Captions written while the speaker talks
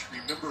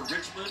remember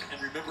Richmond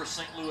and remember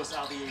St. Louis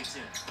out of the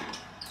A-10.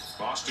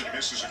 Boston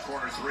misses a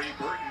corner three.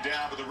 Burton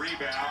down to the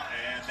rebound,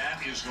 and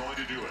that is going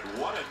to do it.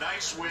 What a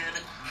nice win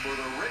for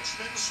the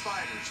Richmond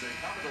Spiders. They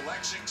come to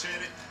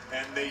Lexington,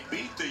 and they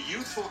beat the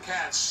youthful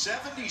Cats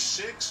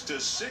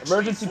 76-64.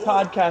 Emergency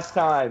podcast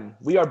time.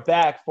 We are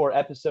back for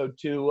episode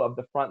 2 of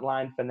the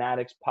Frontline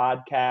Fanatics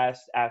podcast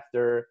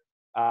after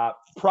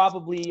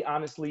probably,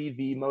 honestly,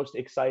 the most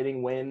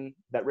exciting win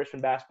that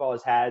Richmond basketball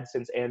has had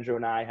since Andrew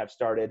and I have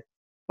started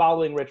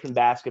following Richmond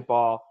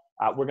basketball.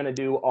 We're going to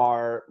do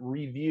our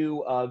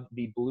review of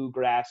the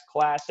Bluegrass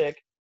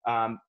Classic.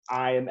 I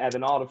am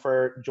Evan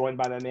Aldifer, joined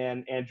by my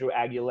man, Andrew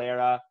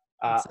Aguilera.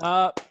 What's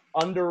up?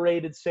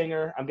 Underrated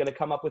singer. I'm going to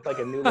come up with like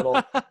a new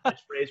little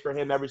phrase for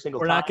him every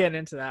single time. We're not getting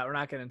into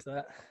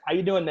that. How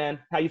you doing, man?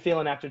 How you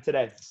feeling after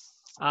today?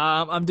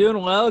 I'm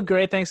doing well.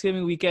 Great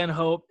Thanksgiving weekend.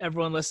 Hope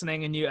everyone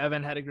listening and you,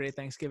 Evan, had a great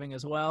Thanksgiving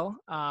as well.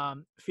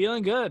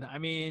 Feeling good. I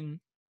mean,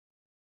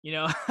 you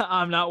know,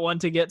 I'm not one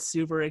to get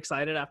super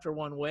excited after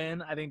one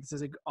win. I think this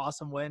is an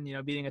awesome win. You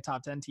know, beating a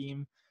top 10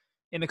 team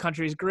in the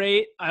country is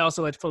great. I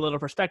also like to put a little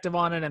perspective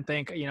on it and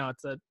think, you know,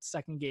 it's a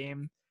second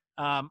game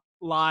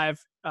live.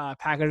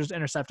 Packers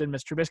intercepted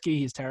Mr. Trubisky.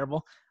 He's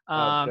terrible.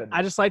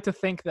 I just like to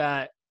think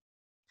that,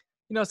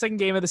 you know, second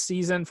game of the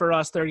season for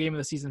us, third game of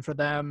the season for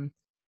them.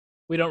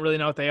 We don't really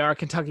know what they are.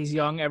 Kentucky's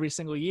young every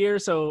single year.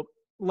 So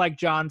like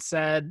John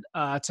said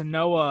to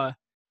Noah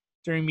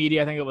during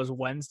media, I think it was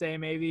Wednesday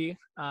maybe,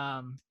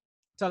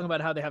 talking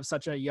about how they have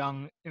such a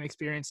young,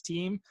 inexperienced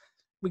team.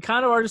 We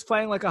kind of are just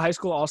playing like a high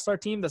school all-star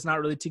team that's not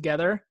really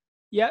together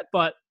yet.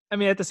 But, I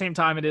mean, at the same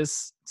time, it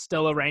is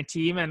still a ranked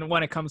team. And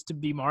when it comes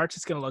to March,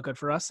 it's going to look good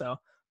for us. So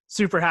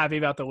super happy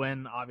about the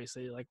win,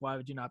 obviously. Like, why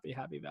would you not be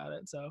happy about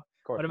it? So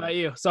what about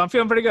you? So I'm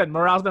feeling pretty good.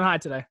 Morale's been high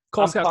today.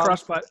 Colts got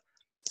crushed, but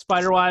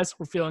Spider-wise,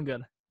 we're feeling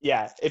good.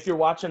 Yeah, if you're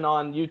watching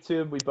on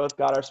YouTube, we both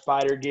got our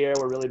Spider gear.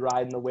 We're really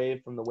riding the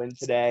wave from the win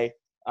today.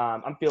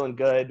 I'm feeling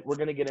good. We're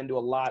going to get into a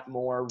lot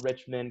more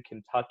Richmond,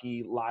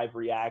 Kentucky live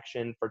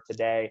reaction for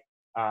today.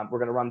 We're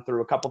going to run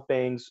through a couple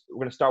things. We're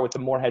going to start with the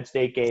Morehead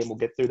State game. We'll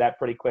get through that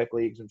pretty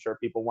quickly because I'm sure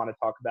people want to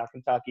talk about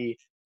Kentucky.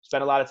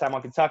 Spend a lot of time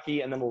on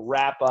Kentucky, and then we'll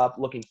wrap up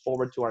looking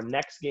forward to our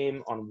next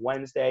game on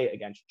Wednesday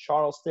against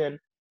Charleston.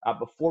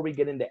 Before we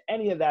get into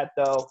any of that,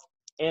 though,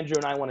 Andrew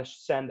and I want to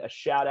send a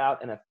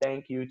shout-out and a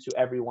thank you to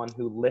everyone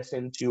who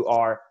listened to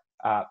our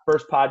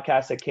first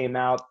podcast that came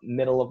out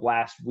middle of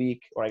last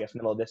week, or I guess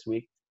middle of this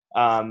week.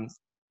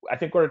 I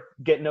think we're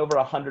getting over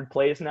 100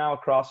 plays now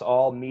across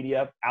all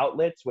media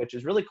outlets, which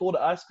is really cool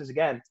to us because,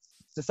 again,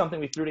 this is something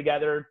we threw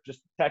together, just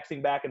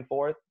texting back and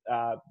forth,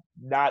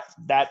 not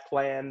that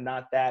planned,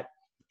 not that,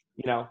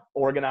 you know,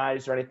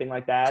 organized or anything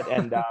like that.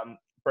 And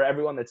for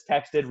everyone that's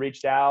texted,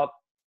 reached out,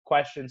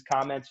 questions,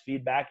 comments,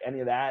 feedback,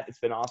 any of that, it's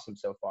been awesome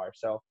so far.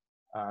 So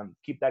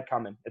keep that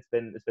coming. It's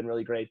been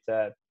really great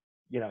to,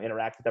 you know,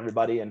 interact with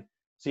everybody and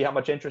see how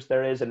much interest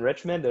there is in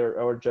Richmond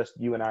or just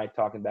you and I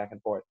talking back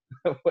and forth.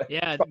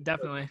 Yeah,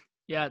 definitely.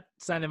 Yeah,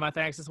 sending my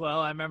thanks as well.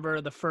 I remember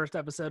the first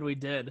episode we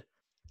did.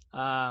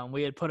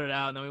 We had put it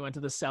out, and then we went to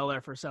the Cellar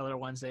for Cellar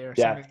Wednesday or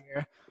something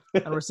here.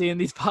 And we're seeing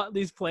these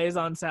plays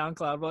on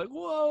SoundCloud. We're like,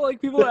 whoa,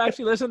 like people are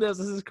actually listening to this.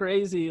 This is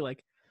crazy.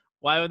 Like,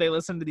 why would they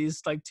listen to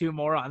these like two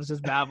morons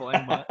just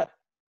babbling? But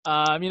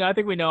you know, I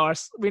think we know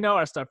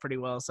our stuff pretty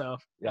well. So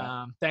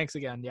thanks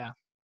again. Yeah.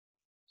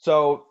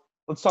 So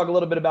let's talk a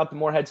little bit about the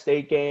Morehead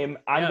State game.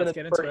 I'm going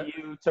to defer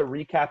you to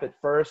recap it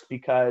first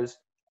because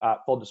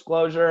full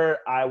disclosure,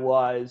 I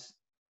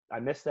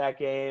missed that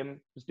game.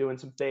 Was doing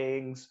some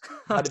things.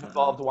 I've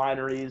involved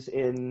wineries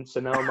in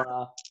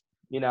Sonoma.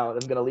 You know, I'm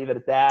going to leave it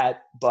at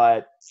that.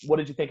 But what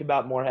did you think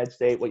about Morehead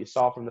State, what you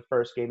saw from the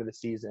first game of the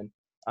season,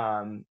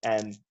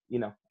 and, you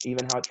know,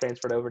 even how it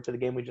transferred over to the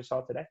game we just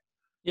saw today?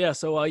 Yeah,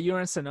 so while you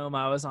were in Sonoma,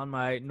 I was on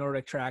my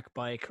Nordic track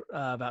bike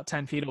about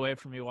 10 feet away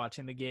from you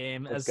watching the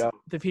game.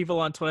 The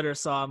people on Twitter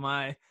saw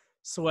my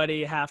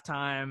sweaty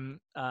halftime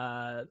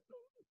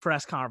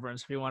press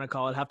conference, if you want to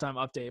call it, halftime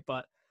update.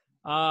 But,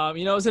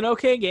 you know, it was an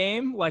okay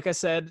game. Like I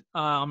said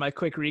on my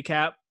quick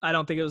recap, I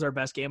don't think it was our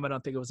best game. I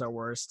don't think it was our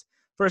worst.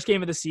 First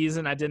game of the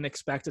season, I didn't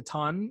expect a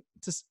ton.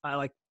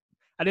 I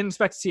didn't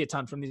expect to see a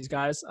ton from these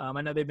guys.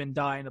 I know they've been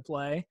dying to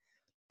play.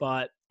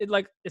 But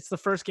it's the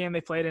first game they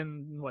played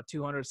in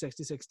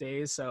 266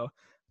 days, so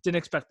didn't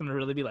expect them to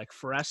really be like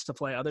fresh to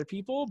play other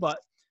people. But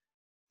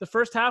the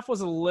first half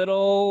was a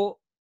little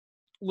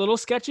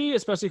sketchy,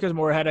 especially because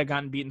Morehead had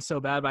gotten beaten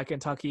so bad by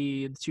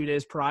Kentucky 2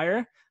 days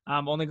prior,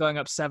 only going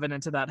up 7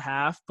 into that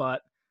half.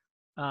 But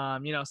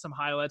you know, some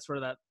highlights were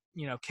that,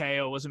 you know,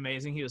 KO was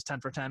amazing. He was 10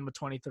 for 10 with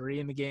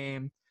 23 in the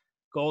game.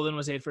 Golden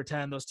was 8 for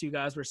 10. Those two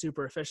guys were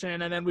super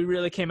efficient, and then we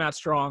really came out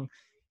strong.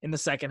 In the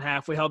second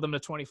half, we held them to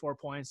 24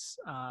 points,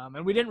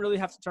 and we didn't really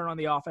have to turn on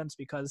the offense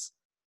because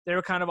they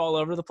were kind of all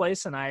over the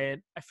place, and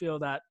I feel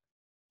that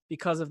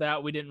because of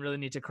that, we didn't really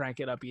need to crank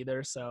it up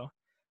either. So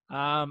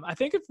I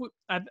think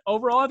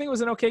overall, I think it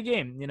was an okay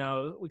game. You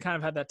know, we kind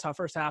of had that tough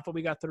first half, but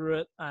we got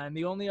through it. And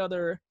the only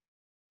other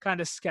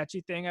kind of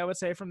sketchy thing I would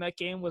say from that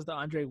game was the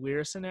Andre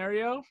Weir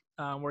scenario,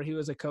 where he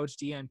was a coach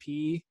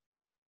DNP.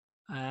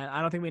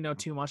 I don't think we know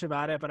too much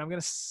about it, but I'm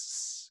going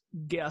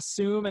to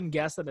assume and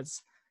guess that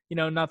it's,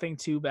 nothing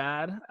too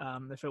bad.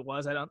 If it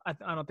was, I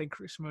don't think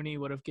Chris Mooney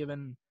would have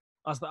given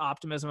us the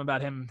optimism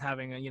about him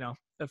having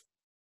a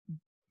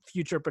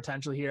future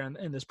potential here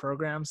in this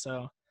program.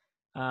 So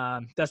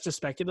that's just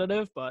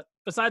speculative. But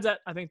besides that,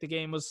 I think the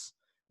game was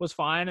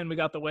fine and we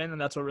got the win,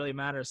 and that's what really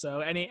matters.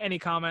 So any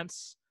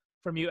comments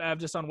from you, Ev,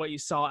 just on what you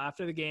saw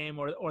after the game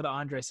or the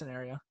Andre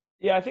scenario?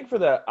 Yeah, I think for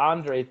the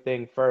Andre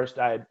thing first,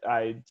 I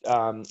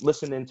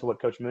listened into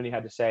what Coach Mooney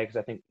had to say because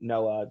I think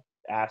Noah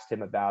asked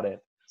him about it.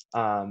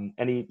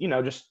 And he,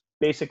 just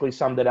basically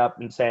summed it up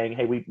in saying,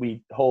 hey,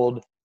 we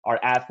hold our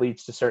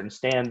athletes to certain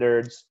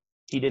standards.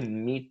 He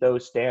didn't meet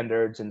those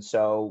standards, and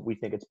so we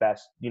think it's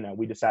best,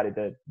 we decided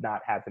to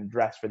not have him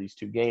dress for these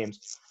 2 games.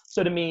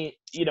 So to me,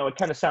 it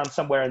kind of sounds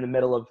somewhere in the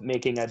middle of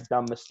making a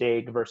dumb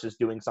mistake versus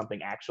doing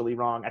something actually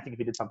wrong. I think if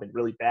he did something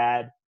really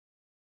bad,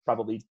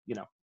 probably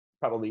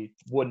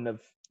wouldn't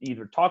have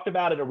either talked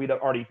about it or we'd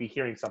already be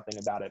hearing something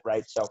about it,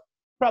 right? So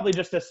probably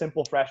just a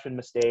simple freshman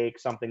mistake,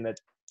 something that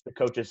the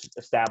coaches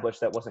established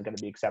that wasn't going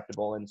to be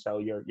acceptable, and so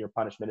your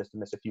punishment is to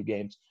miss a few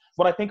games.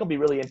 What I think will be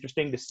really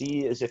interesting to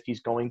see is if he's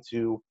going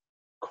to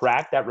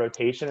crack that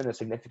rotation in a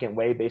significant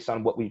way based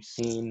on what we've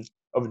seen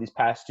over these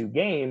past 2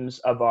 games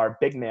of our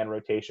big man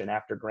rotation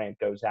after Grant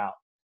goes out.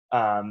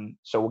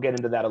 So we'll get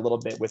into that a little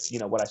bit with,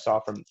 what I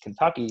saw from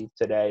Kentucky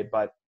today.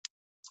 But,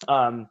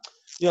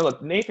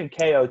 look, Nathan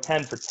Ko,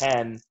 10 for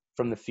 10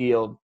 from the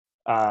field.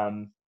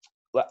 I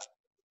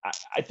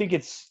think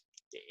it's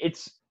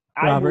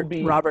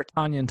Robert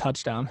Tonyan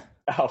touchdown.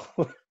 Oh,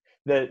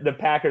 the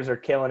Packers are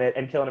killing it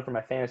and killing it for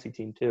my fantasy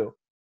team too.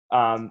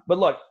 But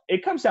look,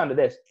 it comes down to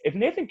this. If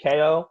Nathan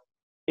Ko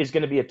is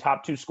going to be a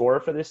top 2 scorer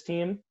for this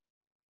team,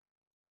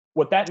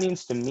 what that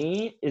means to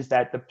me is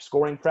that the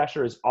scoring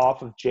pressure is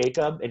off of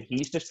Jacob and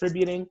he's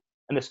distributing,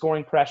 and the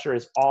scoring pressure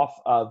is off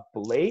of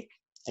Blake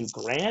and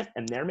Grant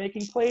and they're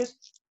making plays.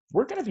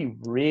 We're going to be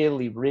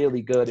really,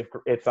 really good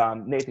if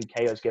Nathan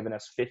Ko has given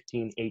us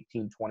 15,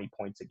 18, 20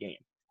 points a game.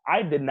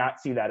 I did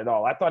not see that at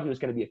all. I thought he was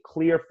going to be a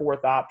clear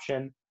 4th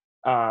option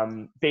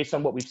based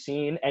on what we've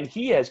seen, and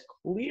he has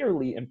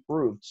clearly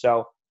improved.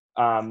 So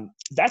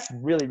that's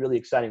really, really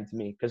exciting to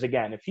me because,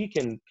 again, if he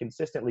can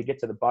consistently get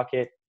to the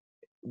bucket,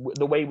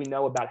 the way we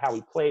know about how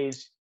he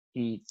plays,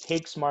 he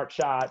takes smart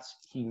shots,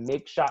 he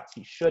makes shots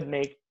he should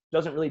make,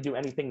 doesn't really do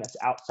anything that's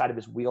outside of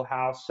his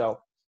wheelhouse. So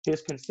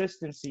his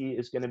consistency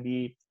is going to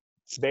be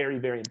very,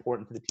 very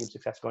important to the team's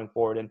success going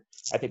forward, and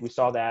I think we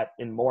saw that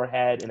in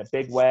Morehead in a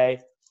big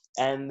way.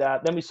 And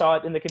then we saw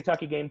it in the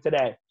Kentucky game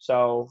today.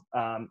 So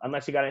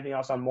unless you got anything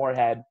else on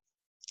Morehead,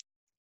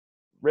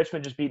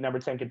 Richmond just beat number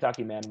 10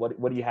 Kentucky, man.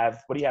 What do you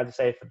have to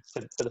say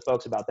to the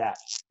folks about that?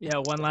 Yeah,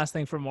 one last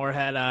thing for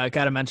Morehead.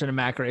 Got to mention a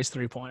Mac Race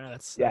 3-pointer.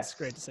 That's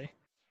great to see.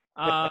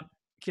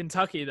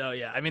 Kentucky, though,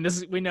 yeah. I mean,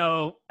 we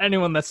know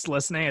anyone that's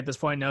listening at this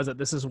point knows that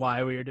this is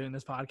why we are doing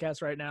this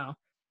podcast right now.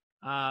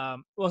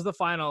 What was the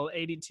final?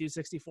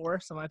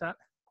 82-64, something like that?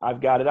 I've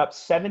got it up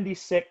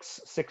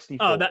 76-64.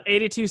 Oh, that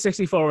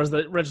 82-64 was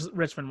the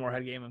Richmond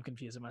Morehead game. I'm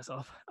confusing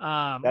myself.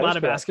 A lot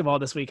of basketball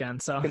this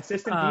weekend. So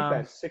consistent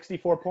defense,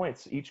 64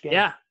 points each game.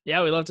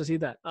 Yeah, we love to see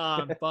that.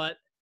 But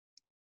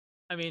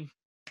I mean,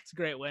 it's a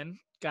great win.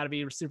 Got to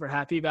be super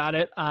happy about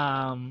it.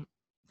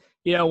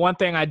 One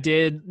thing I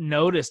did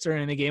notice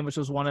during the game, which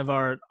was one of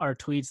our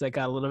tweets that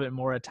got a little bit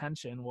more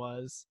attention,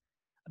 was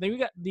I think we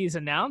got these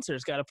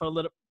announcers got to put a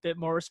little bit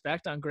more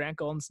respect on Grant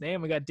Golden's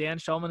name. We got Dan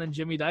Shulman and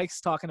Jimmy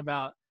Dykes talking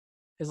about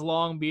his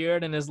long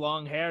beard and his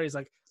long hair. He's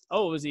like,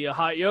 oh, is he a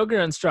hot yoga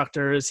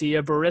instructor? Is he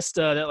a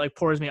barista that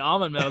pours me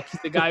almond milk?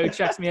 He's the guy who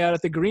checks me out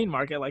at the green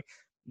market.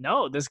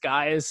 No, this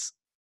guy is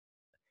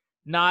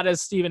not,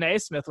 as Stephen A.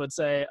 Smith would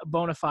say, a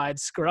bona fide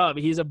scrub.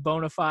 He's a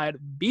bona fide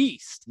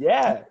beast.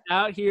 Yeah. He's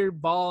out here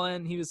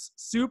balling. He was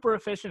super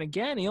efficient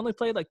again. He only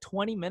played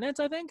 20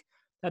 minutes, I think.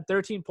 Had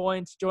 13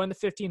 points, joined the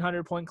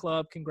 1,500-point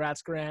club.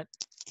 Congrats, Grant.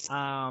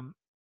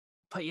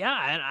 But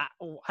yeah, and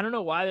I don't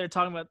know why they're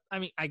talking about. I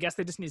mean, I guess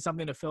they just need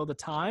something to fill the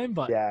time.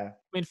 But yeah, I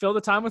mean, fill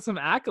the time with some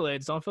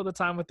accolades. Don't fill the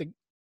time with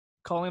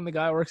calling him the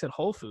guy who works at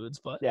Whole Foods.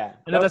 But yeah,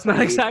 I know that's not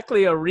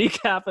exactly a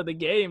recap of the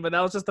game, but that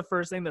was just the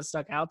first thing that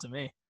stuck out to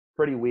me.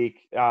 Pretty weak.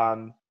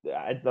 The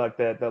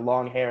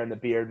long hair and the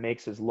beard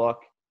makes his look.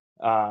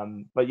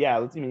 But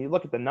yeah, you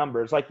look at the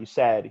numbers. Like you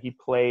said, he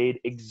played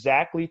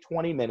exactly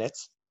 20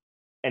 minutes.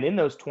 And in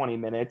those 20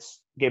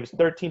 minutes, gave us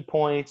 13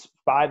 points,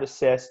 5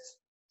 assists,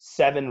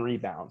 7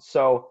 rebounds.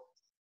 So,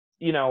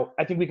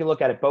 I think we can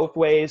look at it both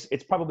ways.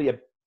 It's probably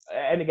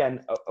and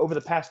again, over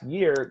the past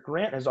year,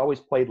 Grant has always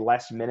played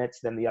less minutes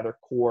than the other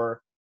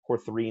core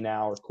 3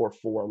 now, or core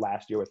 4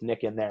 last year with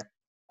Nick in there.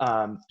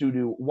 Due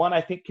to one,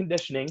 I think,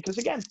 conditioning. Because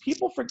again,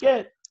 people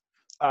forget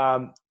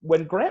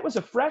when Grant was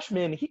a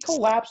freshman, he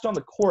collapsed on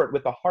the court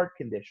with a heart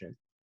condition.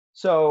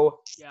 So,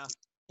 yeah.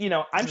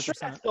 I'm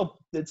 100%. Sure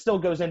that still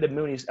goes into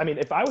Mooney's. I mean,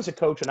 if I was a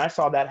coach and I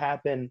saw that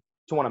happen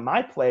to one of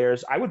my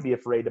players, I would be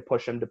afraid to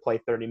push him to play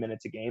 30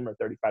 minutes a game or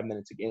 35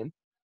 minutes a game.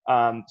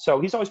 So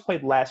he's always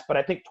played less, but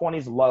I think 20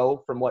 is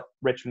low from what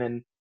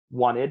Richmond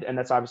wanted, and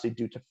that's obviously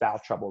due to foul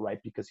trouble, right?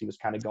 Because he was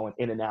kind of going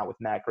in and out with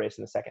Matt Grace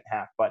in the second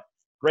half. But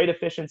great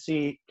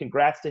efficiency.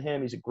 Congrats to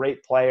him. He's a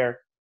great player.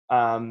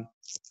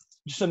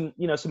 Just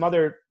some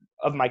other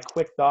of my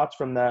quick thoughts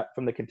from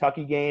the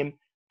Kentucky game.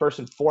 First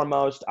and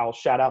foremost, I'll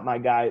shout out my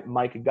guy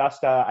Mike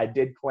Augusta. I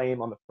did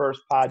claim on the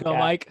first podcast. Go,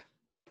 Mike.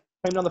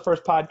 Claimed on the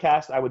first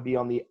podcast I would be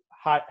on the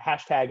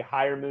hashtag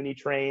Hire Mooney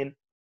train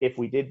if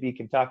we did beat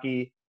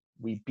Kentucky.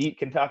 We beat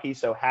Kentucky,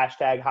 so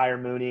hashtag Hire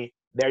Mooney.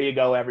 There you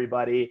go,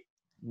 everybody.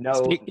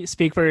 No,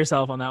 speak for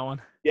yourself on that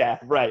one. Yeah,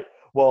 right.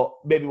 Well,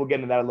 maybe we'll get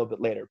into that a little bit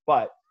later.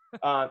 But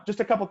just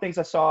a couple things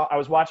I saw. I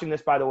was watching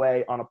this, by the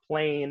way, on a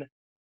plane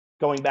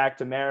going back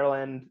to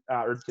Maryland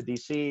or to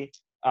D.C.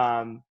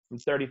 From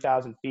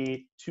 30,000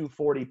 feet,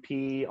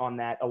 240p on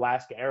that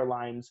Alaska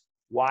Airlines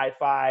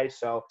Wi-Fi.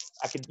 So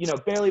I could,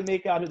 barely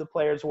make out who the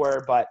players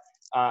were. But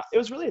it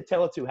was really a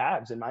tale of two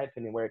halves, in my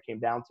opinion, where it came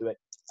down to it.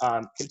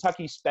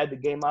 Kentucky sped the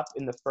game up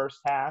in the first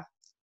half.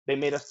 They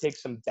made us take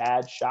some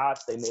bad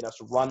shots. They made us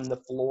run the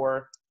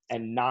floor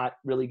and not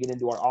really get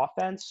into our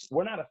offense.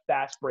 We're not a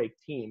fast break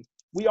team.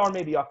 We are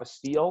maybe off a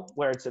steal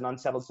where it's an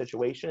unsettled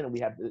situation and we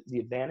have the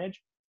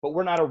advantage, but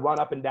we're not a run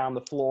up and down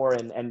the floor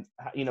and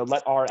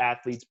let our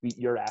athletes beat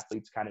your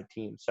athletes kind of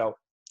team. So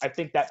I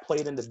think that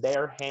played into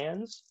their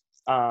hands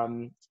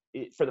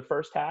for the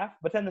first half.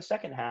 But then the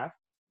second half,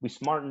 we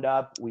smartened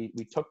up. We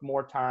took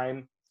more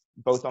time,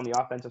 both on the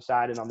offensive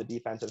side and on the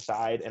defensive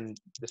side, and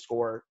the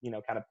score,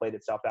 kind of played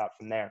itself out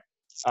from there.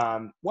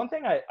 One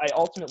thing I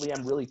ultimately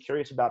am really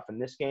curious about from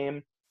this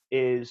game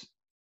is,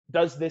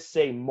 does this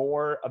say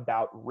more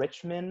about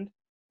Richmond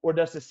or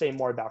does this say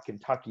more about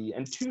Kentucky?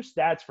 And two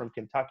stats from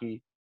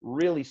Kentucky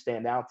really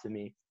stand out to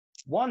me.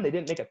 One, they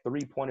didn't make a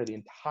three-pointer the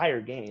entire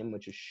game,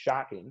 which is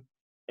shocking.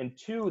 And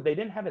two, they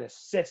didn't have an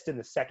assist in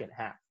the second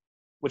half,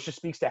 which just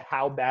speaks to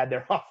how bad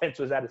their offense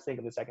was out of sync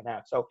in the second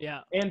half. So, yeah.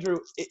 Andrew,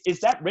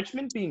 is that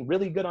Richmond being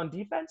really good on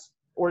defense?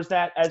 Or is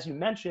that, as you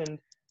mentioned,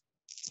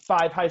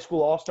 5 high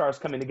school all-stars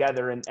coming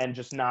together and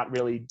just not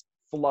really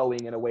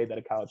flowing in a way that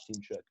a college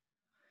team should?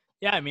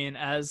 Yeah, I mean,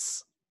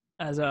 as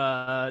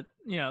a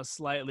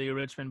slightly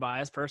Richmond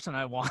biased person,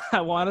 I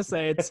want to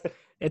say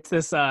it's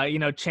this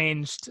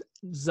changed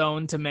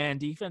zone to man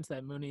defense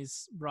that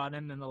Mooney's brought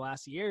in the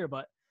last year.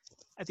 But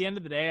at the end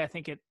of the day, I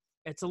think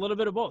it's a little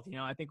bit of both.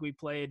 I think we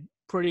played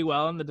pretty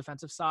well on the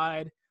defensive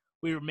side.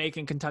 We were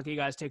making Kentucky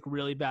guys take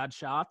really bad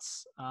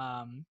shots.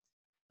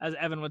 As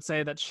Evan would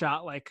say, that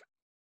shot like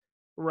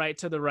right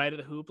to the right of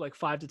the hoop, like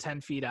 5 to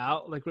 10 feet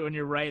out. Like when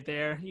you're right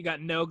there, you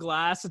got no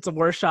glass. It's the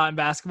worst shot in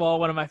basketball.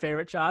 One of my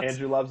favorite shots.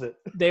 Andrew loves it.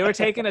 They were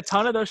taking a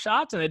ton of those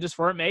shots and they just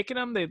weren't making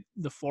them.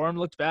 The form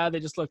looked bad. They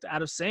just looked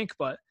out of sync.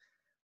 But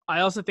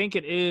I also think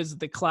it is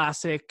the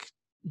classic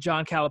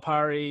John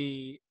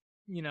Calipari,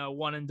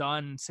 one and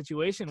done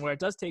situation where it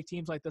does take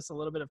teams like this a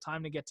little bit of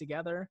time to get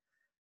together.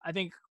 I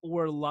think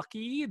we're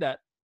lucky that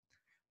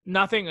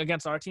nothing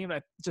against our team,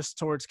 just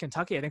towards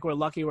Kentucky. I think we're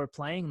lucky we're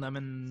playing them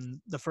in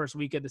the first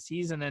week of the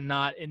season and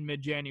not in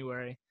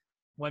mid-January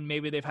when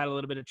maybe they've had a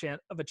little bit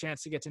of a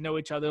chance to get to know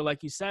each other.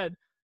 Like you said,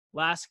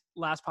 last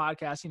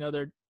podcast,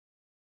 they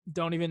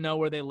don't even know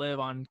where they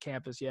live on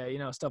campus yet,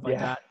 stuff like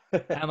that.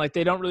 And like,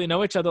 they don't really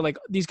know each other. Like,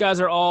 these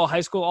guys are all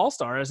high school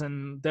all-stars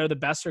and they're the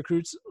best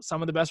recruits,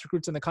 some of the best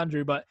recruits in the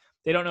country, but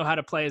they don't know how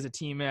to play as a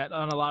team yet.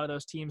 On a lot of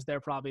those teams, they're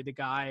probably the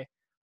guy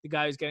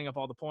who's getting up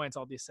all the points,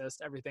 all the assists,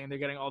 everything. They're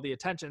getting all the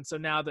attention. So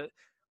now that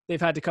they've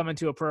had to come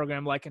into a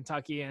program like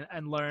Kentucky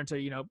and learn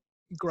to,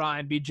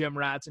 grind, be gym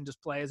rats, and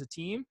just play as a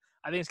team,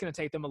 I think it's going to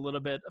take them a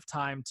little bit of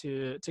time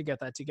to get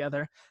that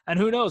together. And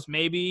who knows,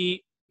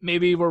 maybe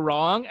we're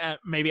wrong, and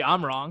maybe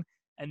I'm wrong,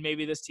 and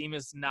maybe this team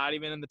is not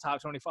even in the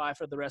top 25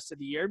 for the rest of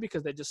the year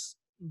because they just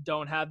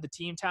don't have the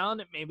team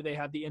talent. Maybe they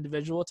have the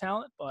individual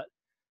talent, but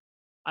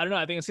I don't know.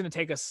 I think it's going to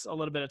take us a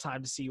little bit of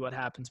time to see what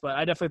happens, but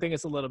I definitely think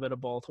it's a little bit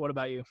of both. What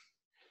about you?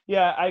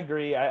 Yeah, I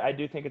agree. I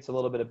do think it's a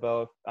little bit of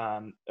both.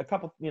 A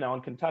couple,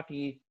 in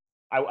Kentucky,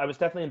 I was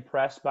definitely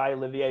impressed by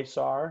Olivier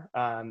Sarr,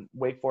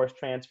 Wake Forest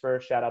transfer.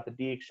 Shout out to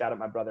Deke. Shout out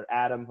my brother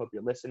Adam. Hope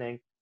you're listening.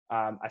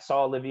 I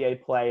saw Olivier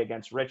play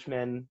against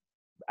Richmond.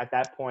 At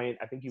that point,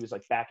 I think he was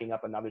like backing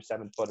up another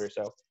 7-footer,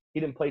 so he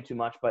didn't play too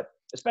much. But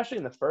especially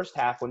in the first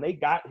half, when they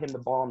got him the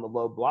ball on the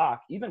low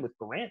block, even with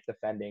Grant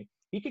defending,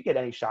 he could get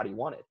any shot he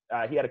wanted.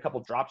 He had a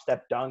couple drop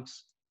step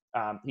dunks.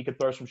 He could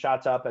throw some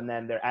shots up, and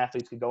then their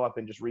athletes could go up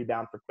and just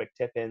rebound for quick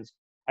tip-ins.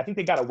 I think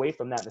they got away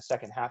from that in the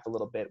second half a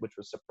little bit, which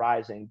was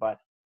surprising. But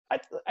I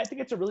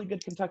think it's a really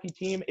good Kentucky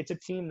team. It's a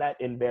team that,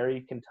 in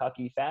very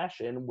Kentucky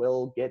fashion,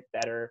 will get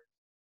better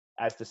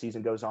as the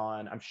season goes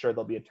on. I'm sure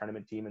they'll be a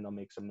tournament team, and they'll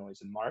make some noise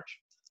in March.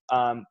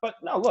 But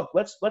no, look,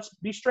 let's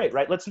be straight,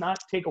 right? Let's not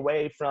take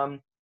away from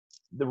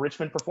the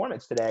Richmond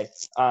performance today.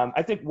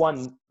 I think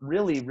one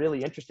really,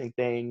 really interesting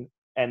thing,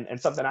 and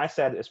something I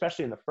said,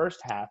 especially in the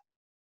first half,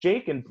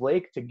 Jake and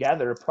Blake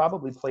together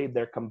probably played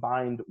their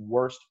combined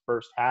worst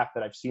first half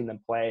that I've seen them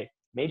play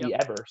maybe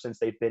ever since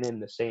they've been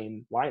in the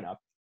same lineup.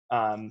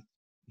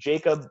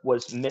 Jacob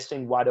was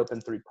missing wide open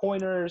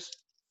 3-pointers.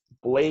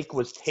 Blake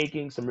was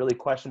taking some really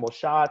questionable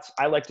shots.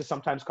 I like to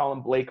sometimes call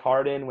him Blake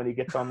Harden when he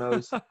gets on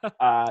those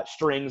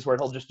strings where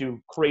he'll just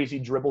do crazy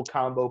dribble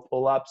combo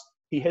pull-ups.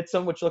 He hits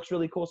them, which looks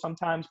really cool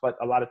sometimes, but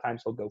a lot of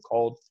times he'll go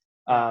cold.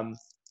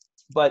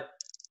 But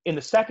in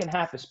the second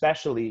half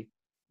especially,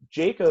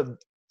 Jacob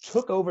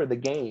took over the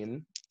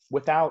game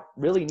without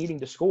really needing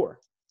to score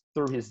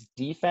through his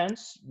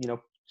defense,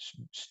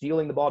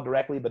 stealing the ball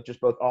directly, but just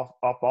both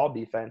off-ball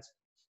defense,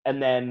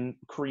 and then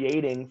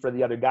creating for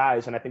the other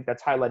guys. And I think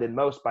that's highlighted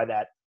most by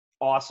that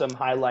awesome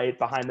highlight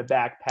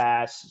behind-the-back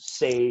pass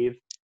save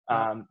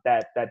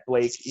that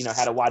Blake,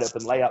 had a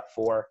wide-open layup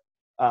for.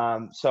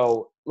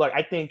 So, look,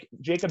 I think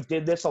Jacob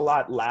did this a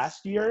lot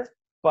last year,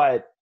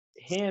 but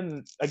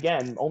him,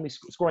 again, only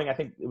scoring, I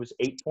think it was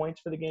 8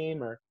 points for the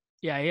game or –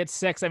 yeah, he had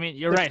 6. I mean,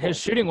 you're right. His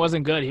shooting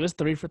wasn't good. He was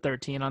 3 for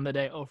 13 on the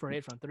day, 0 for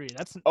 8 from 3.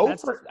 That's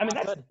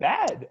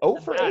bad. 0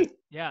 for 8.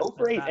 Yeah, 0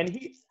 for 8.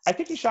 And I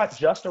think he shot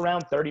just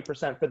around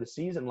 30% for the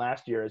season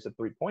last year as a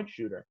 3-point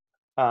shooter.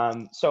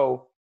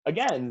 So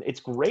again, it's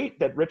great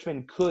that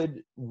Richmond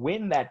could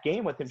win that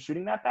game with him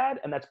shooting that bad,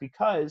 and that's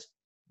because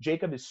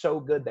Jacob is so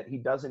good that he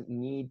doesn't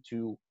need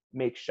to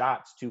make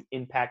shots to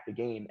impact the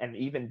game and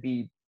even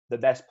be the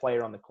best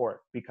player on the court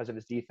because of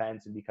his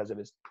defense and because of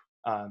his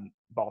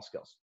ball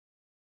skills.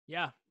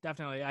 Yeah,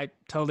 definitely. I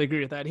totally agree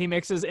with that. He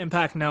makes his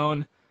impact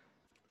known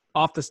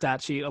off the stat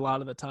sheet a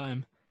lot of the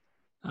time.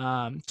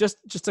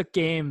 Just a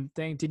game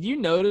thing. Did you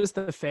notice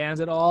the fans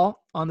at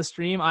all on the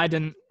stream? I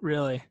didn't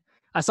really.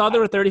 I saw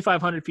there were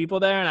 3,500 people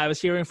there, and I was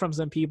hearing from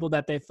some people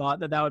that they thought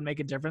that would make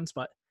a difference,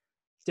 but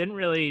didn't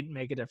really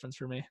make a difference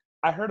for me.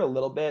 I heard a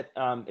little bit.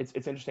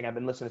 It's interesting. I've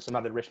been listening to some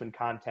other Richmond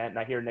content, and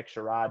I hear Nick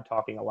Sherrod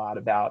talking a lot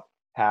about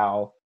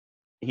how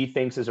he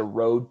thinks as a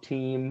road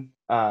team,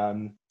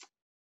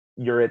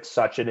 you're at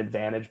such an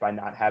advantage by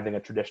not having a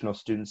traditional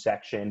student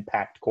section,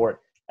 packed court.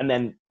 And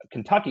then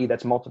Kentucky,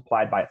 that's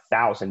multiplied by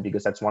 1,000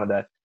 because that's one of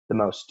the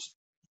most,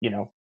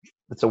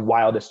 it's the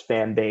wildest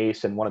fan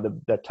base and one of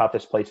the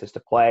toughest places to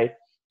play.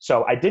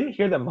 So I didn't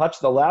hear them much.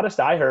 The loudest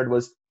I heard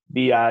was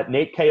the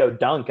Nate KO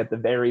dunk at the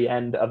very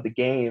end of the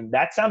game.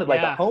 That sounded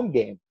like a home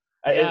game.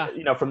 Yeah.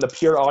 From the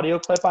pure audio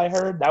clip I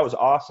heard, that was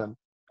awesome.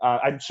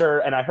 I'm sure,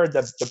 and I heard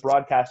the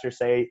broadcaster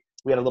say,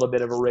 we had a little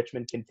bit of a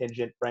Richmond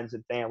contingent, friends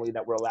and family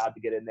that were allowed to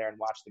get in there and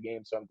watch the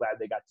game. So I'm glad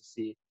they got to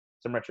see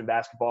some Richmond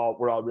basketball.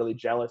 We're all really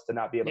jealous to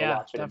not be able to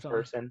watch it in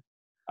person.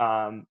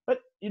 But,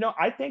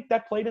 I think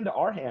that played into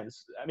our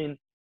hands. I mean,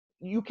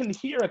 you can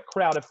hear a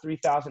crowd of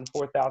 3,000,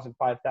 4,000,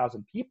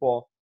 5,000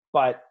 people.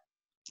 But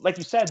like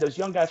you said, those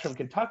young guys from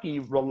Kentucky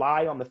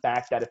rely on the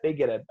fact that if they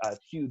get a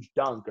huge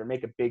dunk or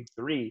make a big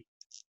three, it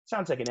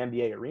sounds like an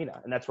NBA arena.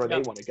 And that's where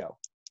they want to go.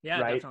 Yeah,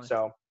 right. Definitely.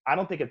 So I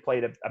don't think it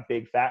played a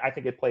big fact. I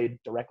think it played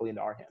directly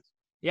into our hands.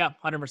 Yeah,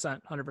 100%.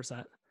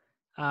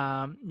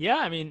 Yeah,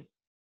 I mean,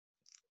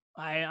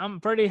 I'm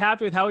pretty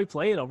happy with how we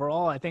played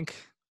overall. I think,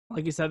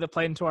 like you said, that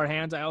played into our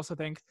hands. I also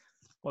think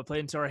what played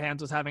into our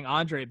hands was having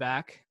Andre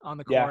back on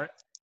the court.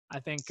 I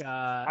think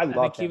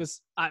he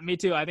was. Me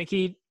too. I think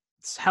he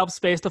helped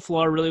space the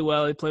floor really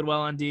well. He played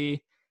well on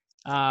D.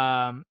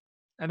 I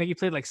think he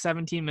played like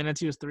 17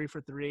 minutes. He was 3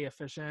 for 3,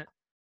 efficient.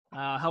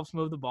 Helps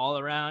move the ball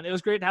around. It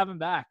was great to have him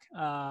back.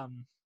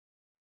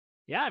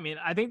 Yeah, I mean,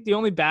 I think the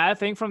only bad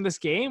thing from this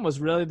game was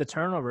really the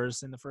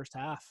turnovers in the first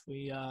half.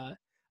 I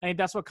think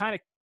that's what kind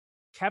of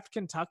kept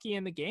Kentucky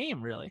in the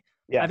game, really.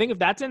 Yeah. I think if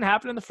that didn't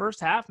happen in the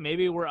first half,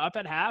 maybe we're up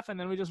at half and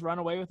then we just run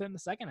away with it in the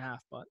second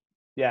half. But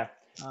yeah,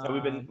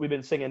 we've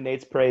been singing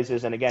Nate's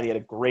praises, and again, he had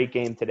a great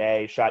game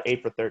today. Shot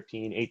 8 for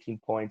 13, 18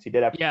 points. He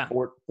did have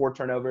four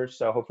turnovers,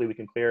 so hopefully we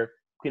can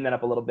clean that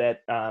up a little bit.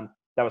 That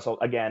was,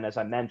 again, as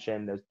I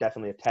mentioned, there's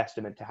definitely a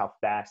testament to how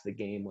fast the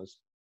game was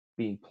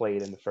being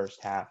played in the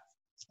first half.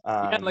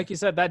 And like you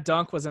said, that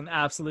dunk was an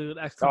absolute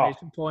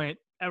exclamation point.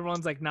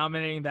 Everyone's like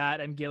nominating that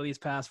and Gilly's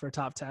pass for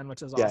top 10,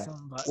 which is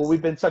awesome. But well,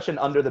 we've been such an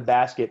under the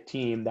basket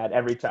team that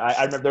every time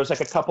I remember there was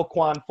like a couple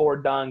Quan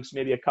Ford dunks,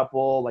 maybe a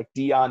couple like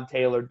Deion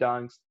Taylor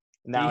dunks.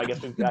 Now I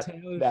guess we've got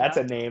that's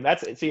a name.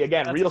 That's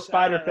real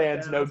Spider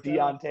fans know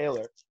Deion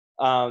Taylor.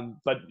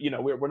 But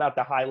we're not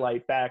the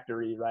highlight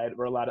factory, right?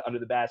 We're a lot of under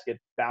the basket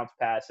bounce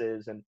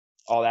passes and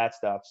all that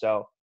stuff.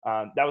 So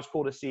that was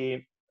cool to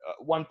see.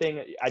 One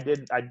thing I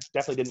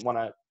definitely didn't want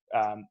to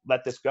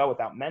let this go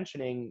without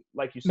mentioning,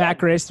 like you said, Matt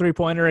Grace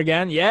 3-pointer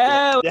again.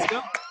 Yeah, let's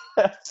go.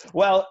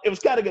 Well, it was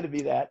kind of going to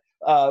be that,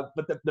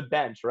 but the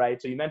bench,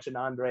 right? So you mentioned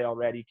Andre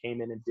already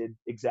came in and did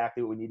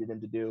exactly what we needed him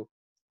to do.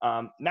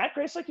 Matt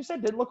Grace, like you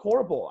said, didn't look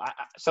horrible.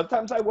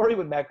 Sometimes I worry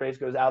when Matt Grace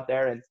goes out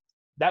there, and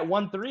that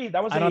 1-3,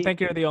 I don't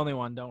think you're the only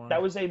one. Don't worry.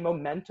 That was a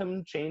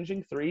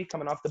momentum-changing 3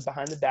 coming off the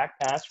behind-the-back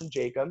pass from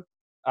Jacob.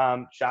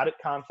 Shot it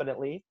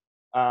confidently.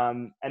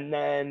 And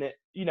then,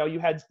 you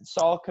had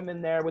Saul come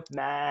in there with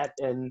Matt,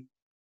 and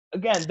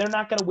again, they're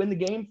not going to win the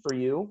game for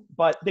you,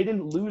 but they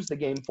didn't lose the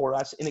game for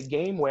us in a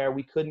game where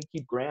we couldn't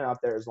keep Grant out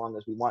there as long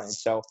as we wanted.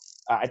 So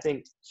I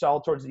think Saul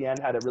towards the end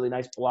had a really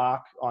nice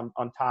block on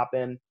top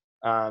end,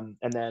 and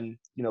then,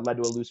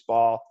 led to a loose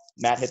ball.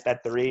 Matt hit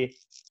that 3.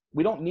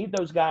 We don't need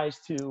those guys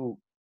to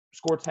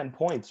score 10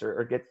 points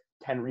or get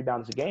 10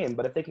 rebounds a game.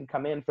 But if they can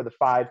come in for the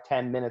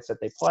 5-10 minutes that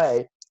they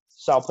play,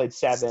 Sal played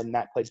 7,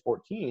 Matt played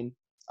 14,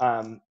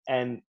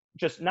 and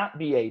just not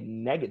be a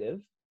negative,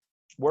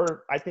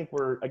 I think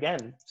we're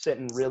again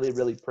sitting really,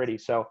 really pretty.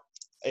 So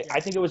I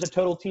think it was a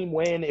total team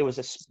win. It was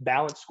a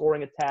balanced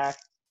scoring attack.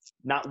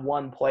 Not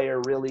one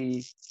player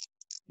really,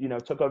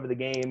 took over the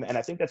game. And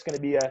I think that's going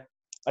to be a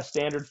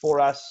standard for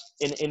us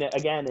in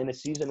a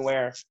season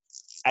where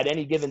at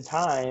any given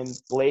time,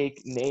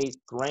 Blake, Nate,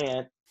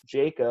 Grant,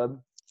 Jacob,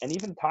 and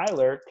even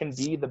Tyler can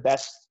be the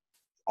best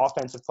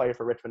offensive player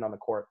for Richmond on the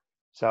court.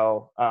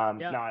 So,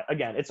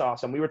 again, it's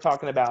awesome. We were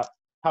talking about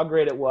how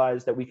great it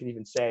was that we can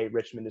even say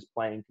Richmond is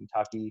playing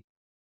Kentucky.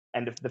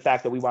 And the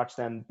fact that we watched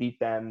them beat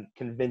them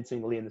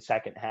convincingly in the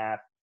second half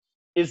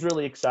is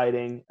really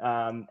exciting.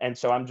 And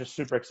so I'm just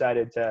super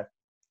excited to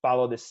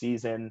follow this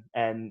season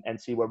and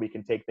see where we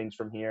can take things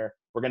from here.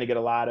 We're going to get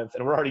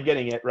and we're already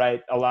getting it,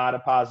 right? A lot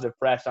of positive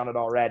press on it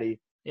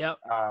already. Yep.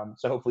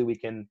 So hopefully we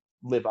can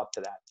live up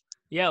to that.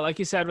 Yeah, like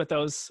you said, with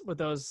those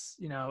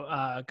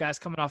guys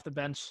coming off the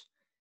bench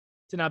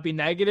to not be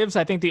negatives.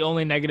 I think the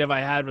only negative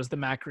I had was the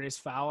Matt Grace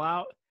foul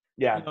out.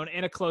 Yeah.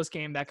 In a close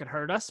game that could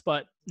hurt us,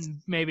 but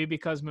maybe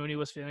because Mooney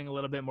was feeling a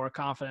little bit more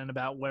confident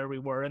about where we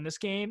were in this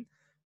game,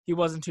 he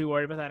wasn't too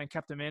worried about that and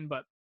kept him in.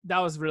 But that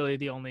was really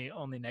the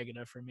only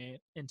negative for me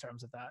in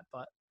terms of that.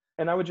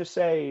 And I would just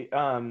say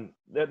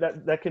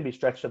that can be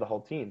stretched to the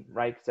whole team,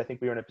 right? Because I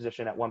think we were in a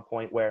position at one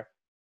point where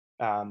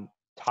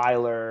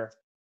Tyler,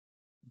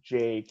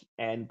 Jake,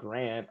 and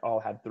Grant all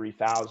had 2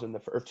 fouls in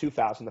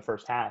the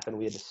first half, and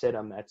we had to sit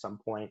them at some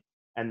point.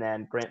 And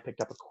then Grant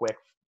picked up a quick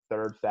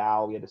third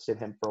foul. We had to sit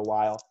him for a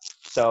while.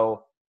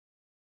 So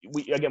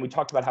we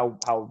talked about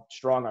how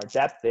strong our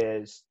depth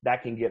is.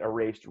 That can get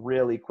erased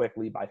really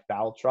quickly by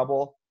foul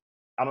trouble.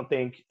 I don't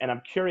think, and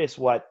I'm curious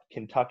what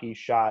Kentucky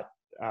shot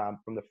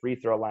from the free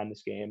throw line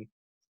this game.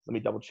 Let me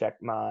double check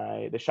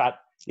the shot.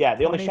 Yeah,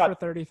 they only shot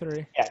 20 for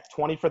 33. Yeah,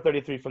 20 for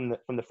 33 from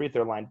the free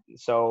throw line.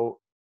 So,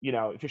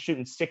 if you're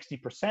shooting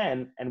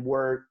 60% and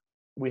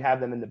we have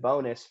them in the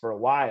bonus for a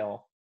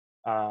while,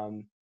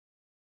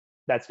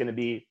 that's going to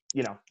be,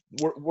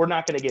 we're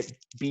not going to get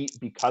beat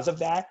because of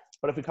that.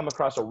 But if we come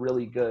across a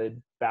really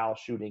good foul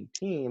shooting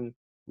team,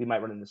 we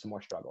might run into some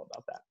more struggle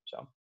about that.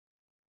 So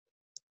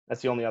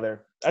that's the only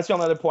other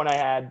point I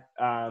had.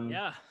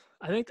 Yeah,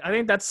 I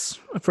think that's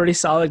a pretty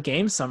solid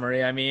game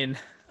summary. I mean,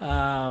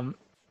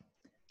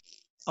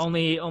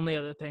 only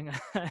other thing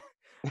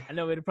I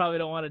know we probably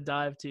don't want to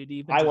dive too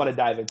deep into. I want to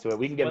dive into it.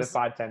 We can give it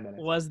 5-10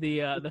 minutes. Was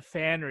the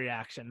fan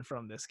reaction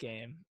from this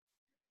game?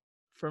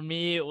 For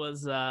me, it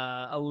was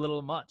a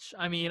little much.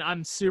 I mean,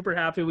 I'm super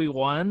happy we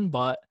won,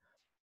 but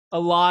a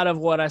lot of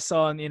what I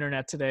saw on the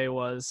internet today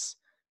was,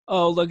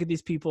 oh, look at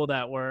these people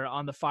that were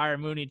on the Fire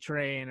Mooney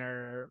train,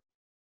 or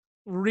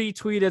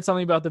retweeted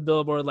something about the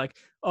billboard like,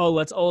 oh,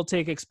 let's old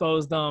take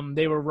expose them,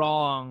 they were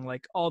wrong,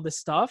 like all this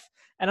stuff.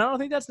 And I don't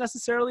think that's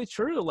necessarily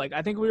true. Like,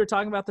 I think we were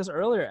talking about this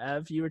earlier,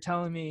 Ev. You were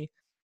telling me,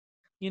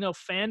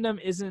 fandom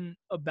isn't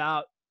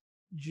about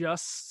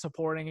just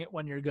supporting it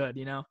when you're good,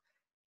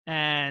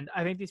 And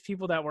I think these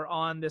people that were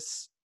on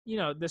this,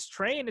 this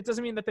train, it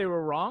doesn't mean that they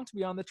were wrong to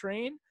be on the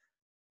train,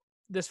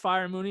 this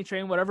Fire Mooney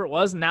train, whatever it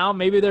was. Now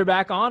maybe they're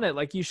back on it.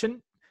 Like, there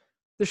shouldn't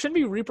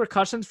be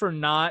repercussions for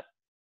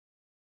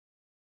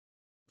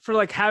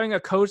having a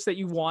coach that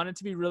you wanted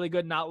to be really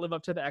good not live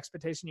up to the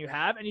expectation you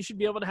have, and you should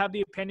be able to have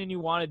the opinion you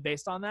wanted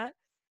based on that.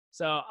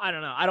 So I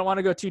don't know. I don't want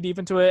to go too deep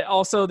into it.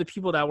 Also, the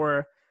people that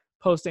were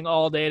posting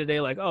all day today,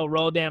 like, oh,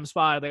 roll damn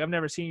Spy. Like, I've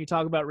never seen you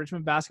talk about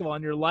Richmond basketball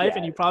in your life,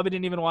 and you probably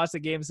didn't even watch the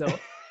game, so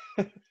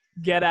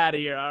get out of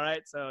here, all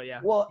right? So, yeah.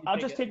 Well, I'll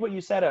just take what you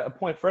said a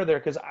point further,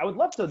 because I would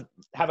love to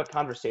have a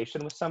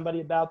conversation with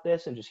somebody about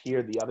this and just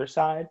hear the other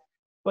side.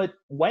 But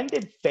when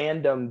did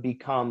fandom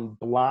become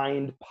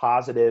blind,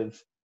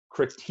 positive,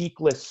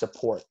 critiqueless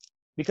support?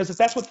 Because if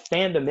that's what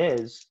fandom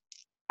is,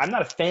 I'm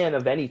not a fan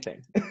of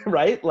anything,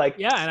 right? Like,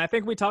 yeah, and I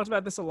think we talked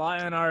about this a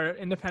lot in our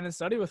independent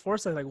study with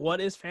Foresight. Like, what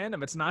is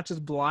fandom? It's not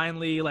just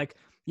blindly like,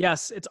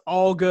 yes, it's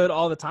all good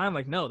all the time.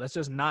 Like, no, that's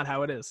just not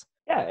how it is.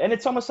 Yeah, and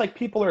it's almost like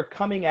people are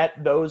coming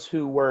at those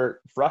who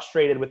were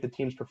frustrated with the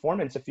team's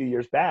performance a few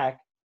years back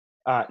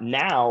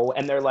now,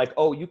 and they're like,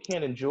 oh, you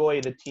can't enjoy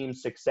the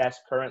team's success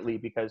currently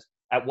because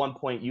at one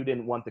point you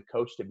didn't want the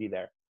coach to be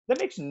there. That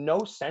makes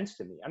no sense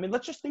to me. I mean,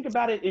 let's just think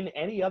about it in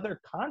any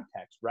other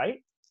context, right?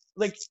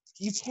 Like,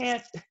 you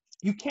can't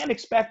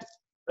expect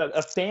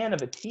a fan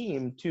of a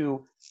team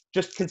to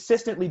just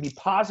consistently be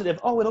positive.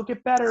 Oh, it'll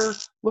get better.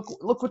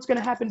 Look what's going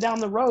to happen down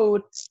the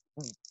road.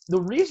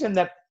 The reason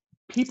that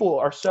people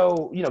are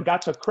so,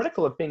 got so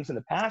critical of things in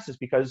the past is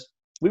because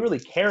we really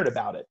cared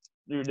about it.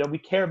 We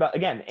care about,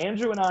 again,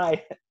 Andrew and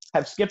I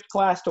have skipped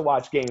class to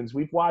watch games.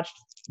 We've watched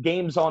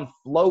games on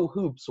Flow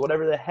Hoops,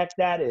 whatever the heck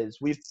that is.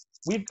 We've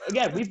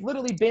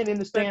literally been in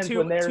the stands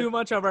when they're too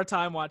much of our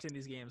time watching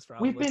these games.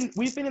 Probably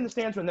we've been in the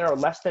stands when there are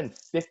less than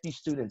 50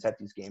 students at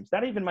these games.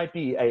 That even might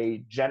be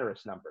a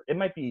generous number. It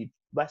might be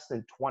less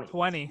than 20.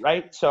 20,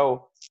 right?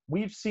 So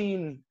we've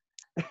seen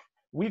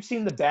we've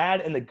seen the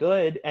bad and the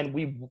good, and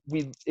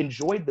we've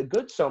enjoyed the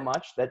good so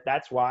much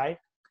that's why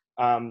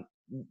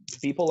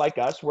people like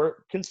us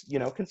were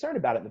concerned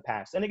about it in the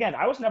past. And again,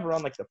 I was never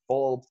on like the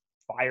full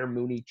Fire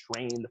Mooney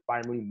train, the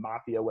Fire Mooney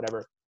Mafia,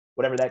 whatever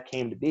that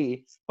came to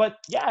be. But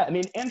yeah, I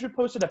mean, Andrew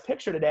posted a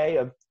picture today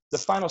of the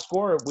final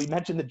score. We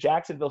mentioned the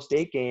Jacksonville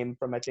State game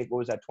from, I think, what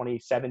was that,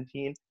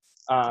 2017?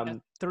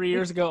 3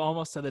 years ago,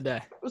 almost to the day.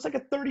 It was like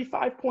a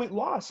 35-point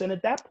loss. And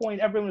at that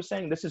point, everyone was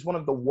saying this is one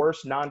of the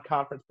worst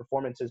non-conference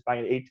performances by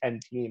an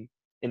A-10 team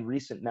in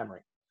recent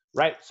memory,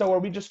 right? So are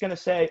we just going to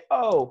say,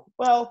 oh,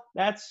 well,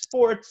 that's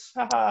sports,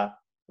 haha,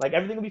 like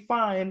everything will be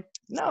fine?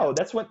 No,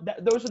 those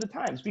are the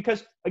times.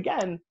 Because,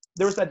 again,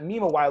 there was that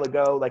meme a while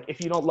ago, like,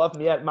 if you don't love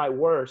me at my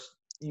worst,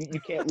 you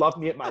can't love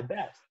me at my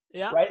best.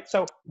 Yeah. Right.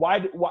 So why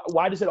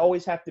does it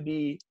always have to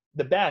be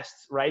the best?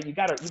 Right. You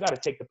gotta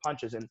take the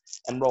punches and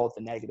roll with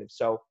the negative.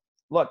 So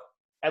look,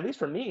 at least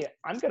for me,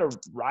 I'm gonna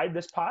ride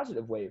this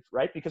positive wave,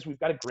 right? Because we've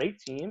got a great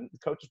team. The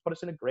coaches put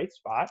us in a great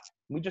spot.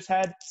 We just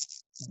had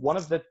one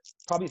of the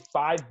probably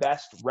 5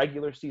 best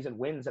regular season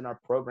wins in our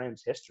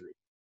program's history.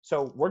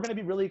 So we're gonna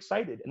be really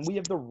excited, and we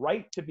have the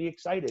right to be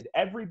excited.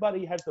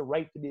 Everybody has the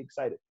right to be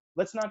excited.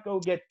 Let's not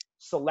go get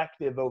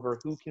selective over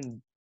who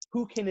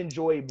can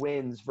enjoy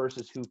wins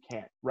versus who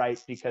can't, right?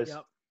 Because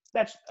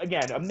that's,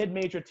 again, a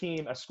mid-major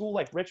team, a school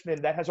like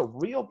Richmond that has a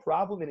real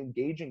problem in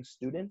engaging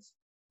students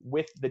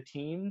with the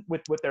team,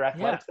 with their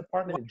athletics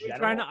department in general.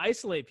 Trying to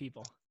isolate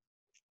people.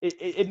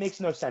 It makes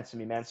no sense to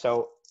me, man.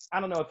 So I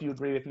don't know if you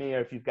agree with me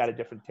or if you've got a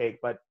different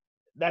take, but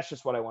that's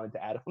just what I wanted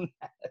to add on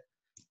that.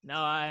 No,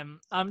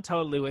 I'm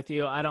totally with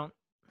you. I don't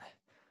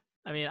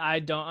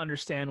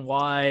understand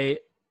why,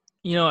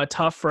 a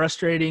tough,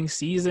 frustrating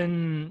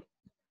season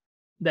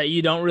that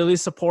you don't really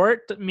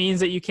support means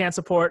that you can't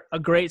support a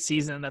great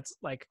season that's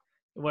like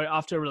we're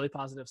off to a really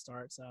positive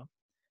start. So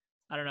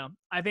I don't know.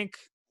 I think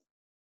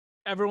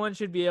everyone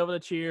should be able to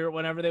cheer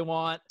whenever they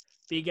want,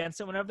 be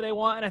against it whenever they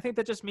want. And I think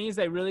that just means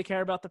they really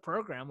care about the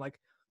program. Like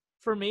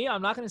for me,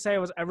 I'm not going to say I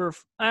was ever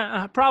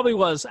probably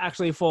was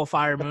actually full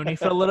Fire Mooney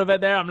for a little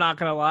bit there. I'm not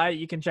going to lie.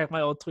 You can check my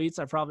old tweets.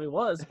 I probably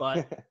was,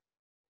 but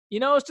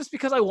it's just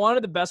because I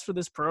wanted the best for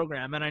this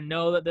program. And I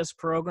know that this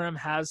program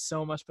has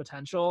so much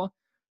potential.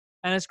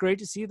 And it's great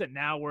to see that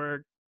now we're,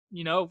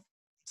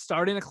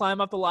 starting to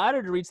climb up the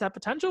ladder to reach that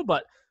potential.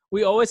 But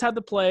we always had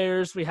the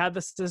players. We had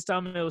the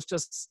system. And it was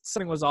just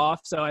something was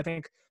off. So I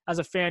think as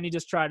a fan, you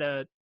just try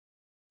to,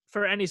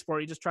 for any sport,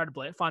 you just try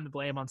to find the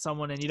blame on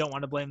someone. And you don't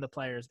want to blame the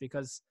players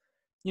because,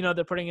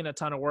 they're putting in a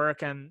ton of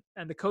work. And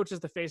the coach is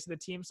the face of the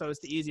team. So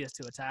it's the easiest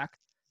to attack.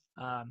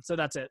 So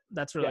that's it.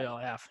 That's really all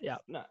I have. Yeah.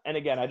 No, and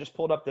again, I just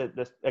pulled up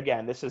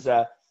this is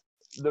a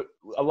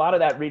lot of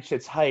that reached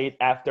its height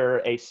after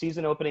a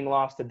season opening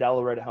loss to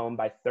Delaware at home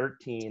by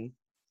 13,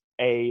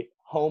 a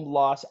home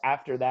loss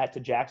after that to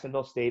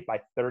Jacksonville State by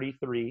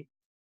 33.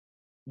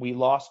 We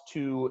lost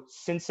to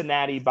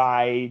Cincinnati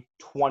by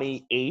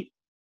 28,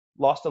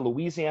 lost to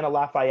Louisiana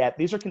Lafayette.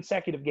 These are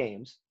consecutive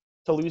games.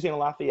 To Louisiana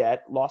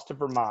Lafayette, lost to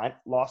Vermont,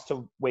 lost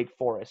to Wake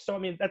Forest. So, I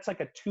mean, that's like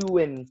a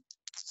 2-7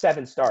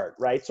 start,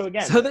 right? So,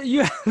 again.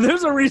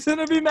 There's a reason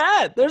to be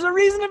mad. There's a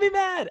reason to be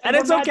mad. And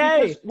it's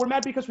okay. We're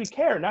mad because we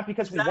care, not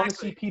because we want to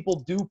see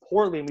people do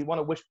poorly and we want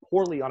to wish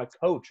poorly on a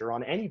coach or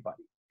on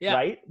anybody,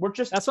 right?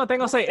 That's one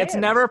thing I'll say. It's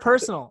never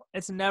personal.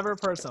 It's never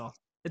personal.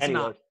 It's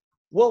not.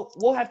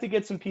 We'll have to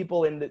get some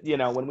people in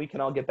when we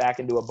can all get back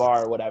into a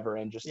bar or whatever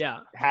and just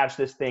hash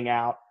this thing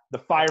out. The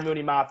Fire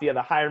Mooney Mafia,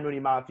 the Higher Mooney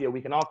Mafia, we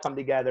can all come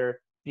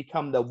together,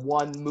 become the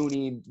one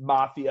Mooney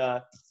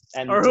Mafia.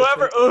 Or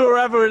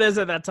whoever it is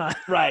at that time.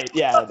 Right,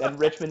 yeah. And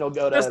Richmond will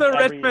go to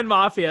Richmond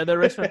Mafia, the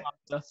Richmond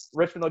Mafia.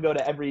 Richmond will go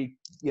to every,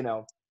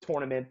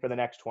 tournament for the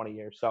next 20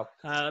 years. So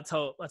let's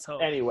hope.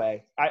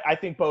 Anyway, I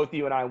think both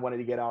you and I wanted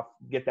to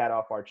get that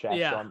off our chest.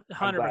 Yeah, so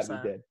 100%. I'm glad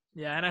we did.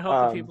 Yeah, and I hope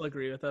that people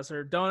agree with us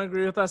or don't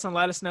agree with us and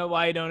let us know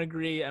why you don't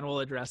agree and we'll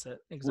address it.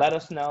 Exactly. Let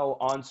us know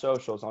on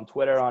socials, on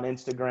Twitter, on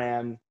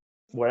Instagram,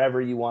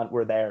 wherever you want,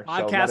 we're there.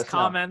 Podcast,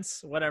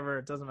 comments, whatever,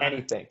 it doesn't matter.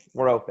 Anything.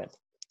 We're open.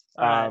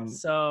 All right,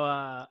 so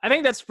I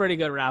think that's a pretty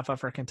good wrap up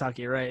for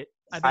Kentucky, right?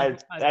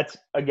 That's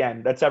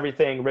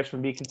everything.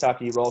 Richmond beat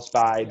Kentucky, roll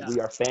Spide. Yeah. We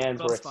are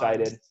fans. We're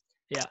excited.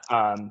 Yeah.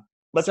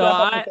 Let's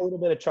wrap up with a little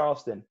bit of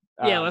Charleston.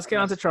 Let's get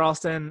on to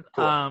Charleston.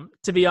 Cool.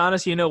 To be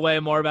honest, you know way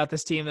more about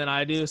this team than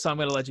I do, so I'm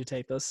going to let you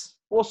take this.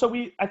 Well,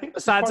 I think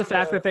besides the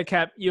fact that they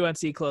kept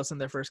UNC close in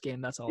their first game,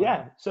 that's all.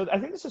 Yeah, so I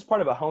think this is part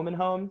of a home and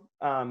home.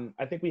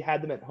 I think we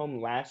had them at home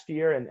last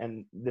year,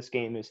 and this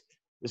game is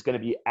going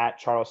to be at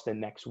Charleston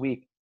next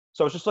week.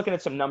 So I was just looking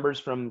at some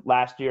numbers from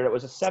last year. It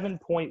was a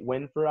 7-point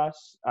win for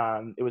us.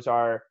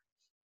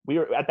 We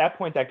were at that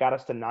point that got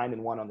us to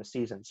 9-1 on the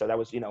season. So that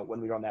was,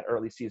 when we were on that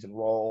early season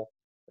roll.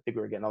 I think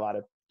we were getting a lot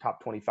of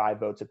top 25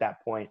 votes at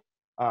that point.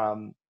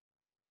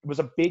 It was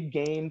a big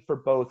game for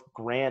both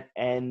Grant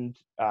and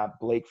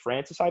Blake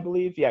Francis, I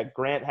believe. Yeah,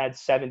 Grant had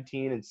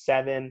 17 and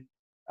 7.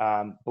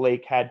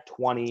 Blake had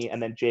 20,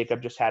 and then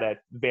Jacob just had a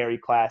very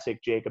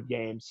classic Jacob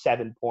game,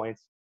 7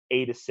 points,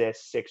 8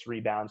 assists, 6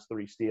 rebounds,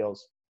 3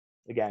 steals.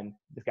 Again,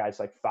 this guy's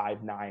like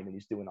 5'9", and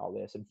he's doing all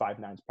this, and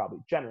 5'9" is probably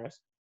generous.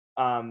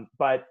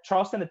 But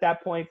Charleston, at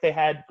that point, they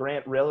had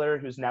Grant Riller,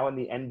 who's now in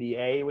the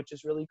NBA, which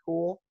is really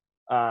cool.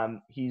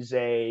 He's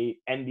a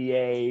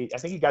NBA. I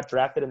think he got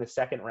drafted in the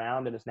second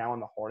round and is now on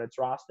the Hornets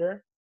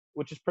roster,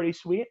 which is pretty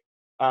sweet.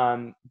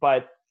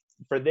 But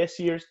for this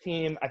year's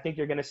team, I think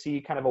you're going to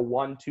see kind of a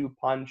 1-2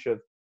 punch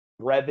of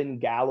Brevin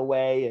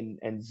Galloway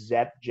and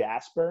Zep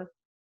Jasper,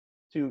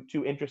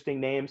 two interesting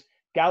names.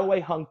 Galloway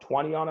hung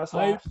 20 on us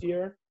last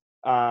year,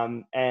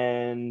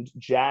 and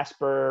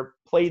Jasper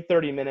played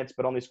 30 minutes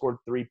but only scored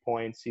 3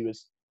 points. He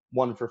was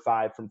 1 for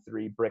 5 from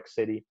 3, Brick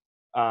City.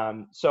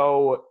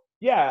 So,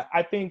 yeah,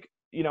 I think,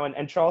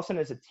 and Charleston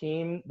as a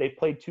team, they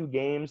played 2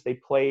 games. They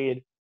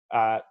played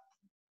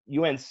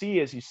UNC,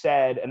 as you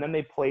said, and then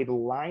they played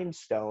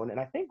Limestone. And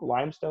I think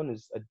Limestone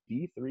is a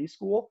D3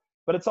 school,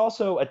 but it's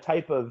also a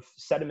type of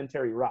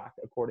sedimentary rock,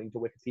 according to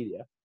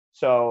Wikipedia.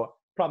 So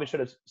probably should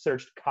have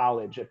searched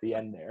college at the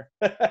end there.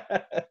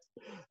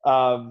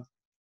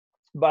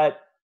 But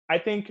I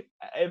think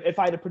if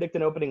I had to predict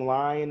an opening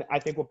line, I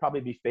think we'll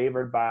probably be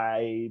favored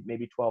by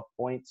maybe 12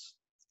 points.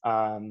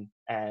 And,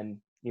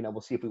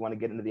 we'll see if we want to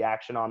get into the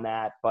action on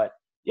that. But,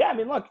 yeah, I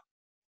mean, look,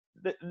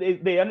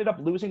 they ended up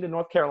losing to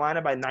North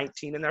Carolina by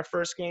 19 in their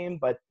first game,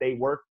 but they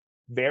were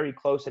very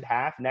close at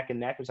half, neck and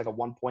neck. It was like a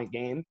 1-point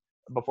game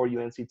before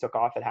UNC took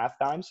off at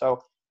halftime.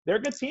 So they're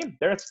a good team.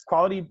 They're a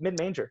quality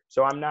mid-major.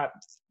 So I'm not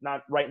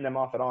writing them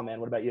off at all, man.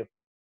 What about you?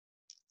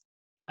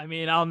 I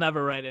mean, I'll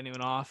never write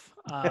anyone off.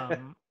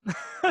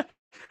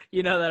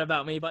 You know that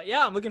about me. But,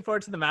 yeah, I'm looking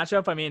forward to the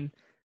matchup. I mean,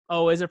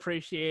 always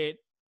appreciate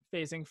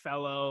facing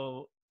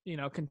fellow,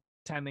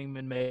 contending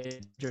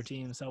mid-major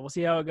teams. So we'll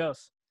see how it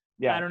goes.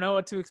 Yeah, I don't know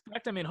what to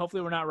expect. I mean,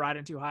 hopefully we're not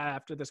riding too high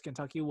after this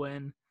Kentucky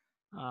win.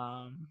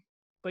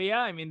 But,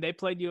 yeah, I mean, they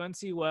played UNC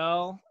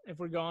well. If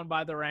we're going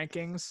by the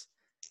rankings,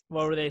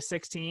 what were they,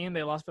 16?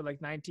 They lost by like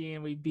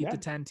 19. We beat the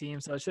 10 team.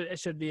 So it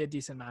should be a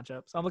decent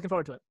matchup. So I'm looking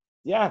forward to it.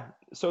 Yeah,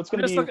 so it's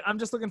going to be – I'm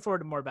just looking forward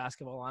to more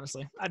basketball,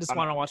 honestly. I just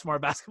want to watch more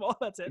basketball.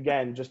 That's it.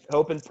 Again, just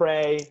hope and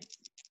pray.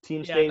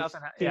 Team stays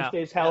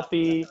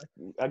healthy.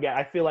 Yeah. Again,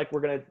 I feel like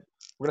we're gonna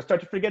start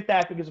to forget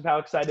that because of how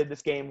excited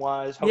this game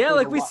was.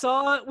 Hopefully we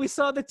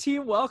saw the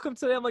team welcome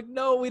today. I'm like,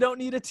 no, we don't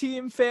need a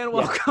team fan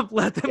welcome.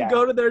 Let them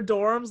go to their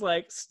dorms.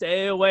 Like,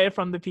 stay away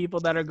from the people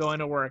that are going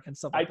to work and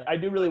stuff like that. I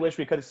do really wish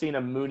we could have seen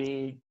a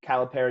Mooney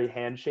Calipari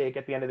handshake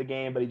at the end of the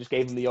game, but he just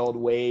gave him the old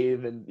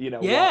wave and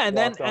and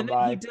then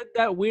he did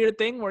that weird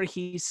thing where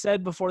he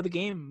said before the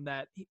game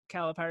that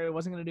Calipari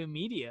wasn't going to do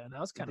media, and that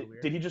was kind of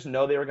weird. Did he just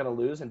know they were going to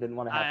lose and didn't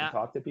want to have to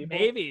talk to people?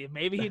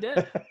 Maybe he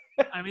did.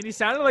 I mean, he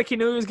sounded like he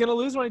knew he was going to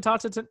lose when he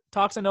talked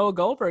to Noah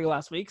Goldberg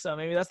last week, so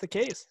maybe that's the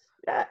case.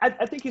 Yeah,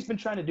 I think he's been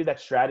trying to do that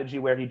strategy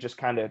where he just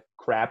kind of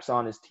craps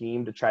on his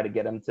team to try to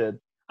get them to.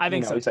 I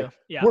think so he's too.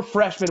 Like, we're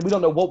freshmen, we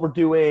don't know what we're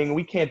doing,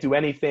 we can't do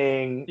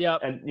anything. Yeah,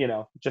 and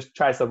just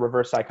tries the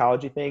reverse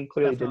psychology thing.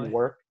 Clearly didn't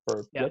work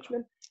for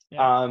Richmond.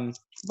 Yeah.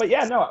 But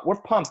yeah, no,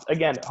 we're pumped.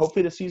 Again,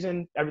 hopefully this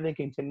season everything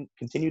can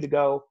continue to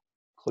go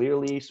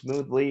clearly,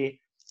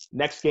 smoothly.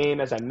 Next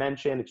game, as I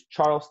mentioned, it's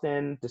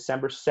Charleston,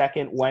 December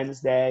 2nd,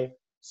 Wednesday,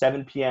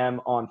 7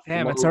 p.m. on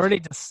Damn, it's already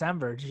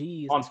December.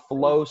 Jeez. On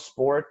Flow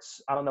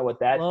Sports. I don't know what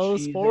that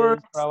cheese is, bro.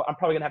 I'm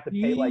probably gonna have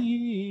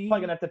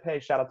to pay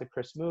shout out to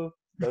Chris Moo.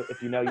 So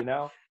if you know, you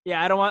know.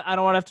 Yeah, I don't want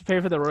to have to pay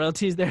for the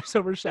royalties there,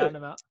 so we're shouting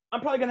them out.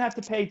 I'm probably gonna have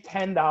to pay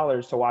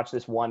 $10 to watch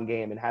this one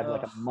game and have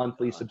like a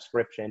monthly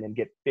subscription and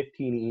get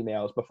 15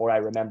 emails before I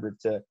remember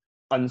to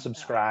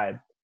unsubscribe.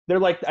 They're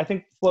like, I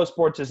think Flow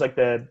Sports is like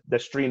the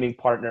streaming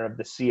partner of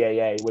the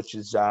CAA, which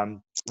is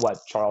what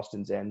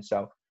Charleston's in.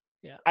 So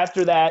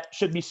after that,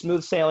 should be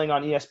smooth sailing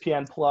on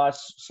ESPN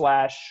Plus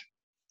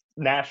 /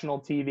 national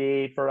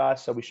TV for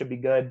us. So we should be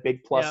good.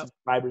 Big plus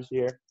subscribers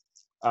here.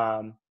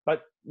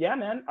 But yeah,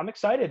 man, I'm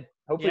excited.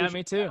 Hopefully,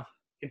 me too.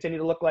 Continue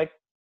to look like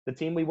the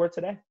team we were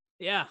today.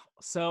 Yeah.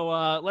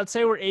 So let's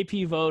say we're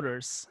AP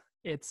voters.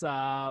 It's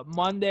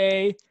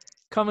Monday.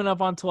 Coming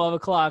up on 12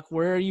 o'clock,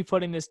 where are you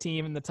putting this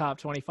team in the top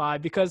 25?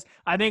 Because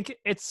I think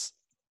it's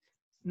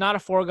not a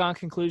foregone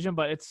conclusion,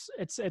 but it's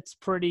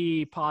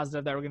pretty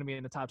positive that we're going to be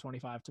in the top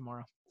 25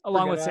 tomorrow,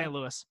 along with St.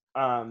 Louis.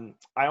 I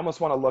almost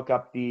want to look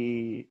up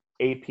the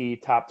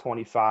AP top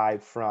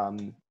 25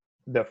 from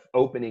the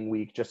opening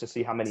week just to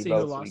see how many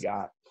votes we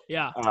got.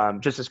 Yeah.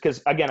 Just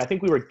because, again, I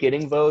think we were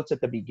getting votes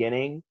at the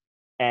beginning,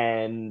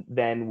 and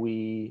then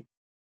we,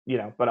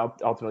 but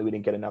ultimately we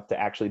didn't get enough to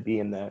actually be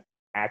in the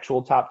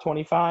actual top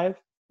 25.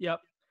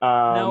 Yep.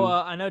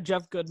 I know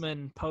Jeff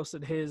Goodman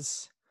posted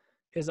his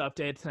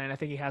update tonight. I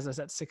think he has us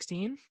at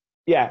 16.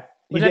 Yeah.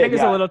 Which I think is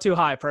a little too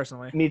high,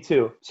 personally. Me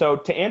too. So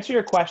to answer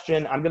your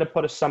question, I'm going to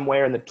put us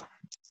somewhere in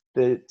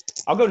the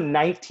I'll go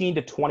 19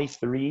 to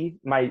 23.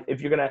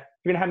 If you're gonna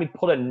have me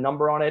put a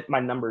number on it, my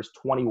number is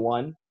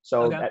 21.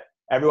 So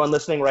everyone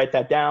listening, write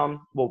that down.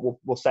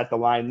 We'll set the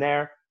line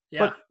there. Yeah.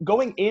 But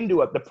going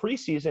into the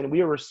preseason,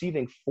 we were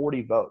receiving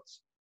 40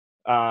 votes.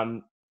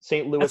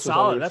 St. Louis was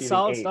only receiving 8. That's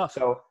solid stuff.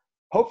 So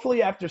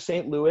hopefully after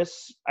St.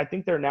 Louis, I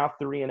think they're now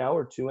 3-0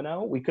 or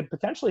 2-0. We could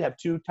potentially have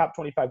 2 top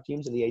 25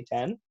 teams in the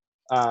A10.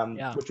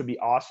 which would be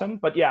awesome.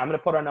 But yeah, I'm going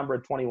to put our number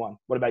at 21.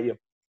 What about you?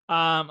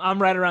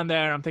 I'm right around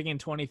there. I'm thinking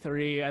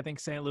 23. I think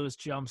St. Louis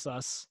jumps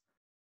us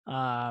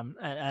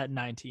at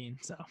 19.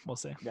 So we'll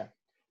see. Yeah,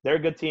 they're a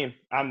good team.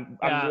 I'm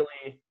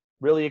really,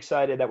 really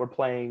excited that we're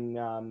playing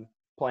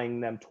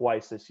them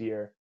twice this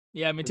year.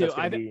 Yeah, me too.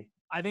 I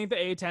think the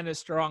A10 is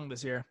strong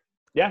this year.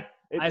 Yeah.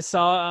 I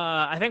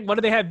saw, I think, what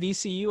do they have?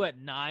 VCU at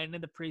 9 in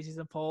the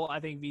preseason poll.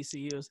 I think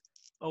VCU is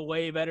a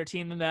way better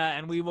team than that.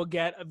 And we will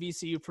get a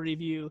VCU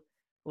preview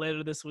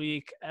later this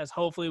week, as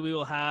hopefully we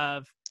will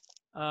have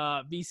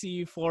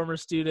VCU former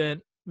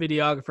student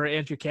videographer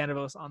Andrew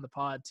Canavos on the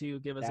pod to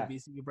give us a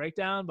VCU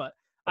breakdown. But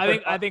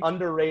I think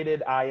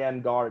underrated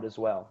IM guard as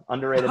well.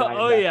 Underrated.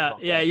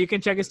 Yeah. You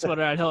can check his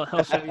Twitter out.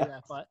 He'll show you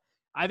that. But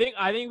I think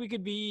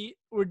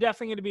we're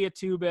definitely going to be a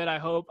 2-bid. I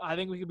hope. I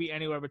think we could be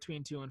anywhere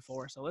between 2 and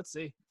 4. So let's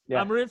see. Yeah.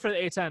 I'm rooting for the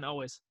A10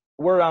 always.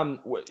 We're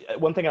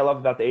one thing I love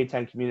about the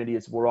A10 community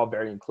is we're all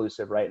very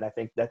inclusive, right? And I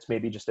think that's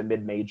maybe just a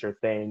mid-major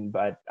thing,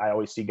 but I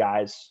always see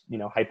guys,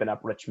 hyping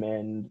up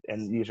Richmond,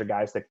 and these are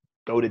guys that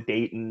go to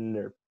Dayton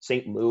or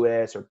St.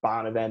 Louis or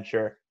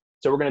Bonaventure.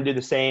 So we're going to do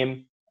the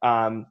same.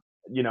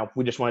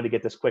 We just wanted to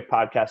get this quick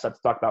podcast up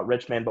to talk about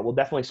Richmond, but we'll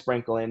definitely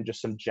sprinkle in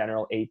just some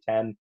general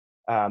A10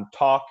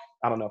 talk.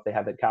 I don't know if they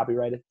have it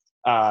copyrighted.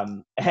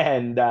 Again,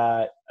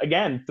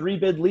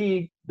 3-bid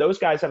league. Those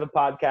guys have a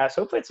podcast.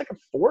 Hopefully it's like a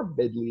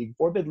 4-bid league,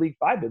 5-bid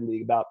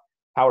league about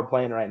how we're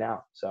playing right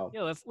now. So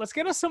yeah, let's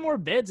get us some more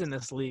bids in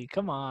this league.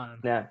 Come on.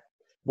 Yeah.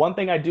 One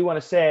thing I do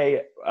want to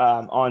say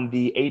on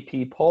the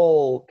AP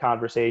poll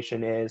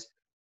conversation is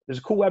there's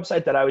a cool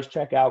website that I always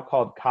check out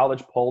called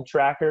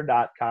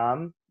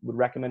collegepolltracker.com. Would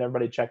recommend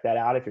everybody check that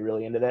out if you're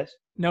really into this.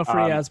 No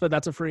free ads, but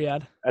that's a free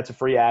ad. That's a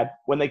free ad.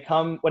 When it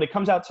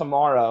comes out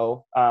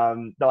tomorrow,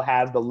 they'll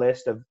have the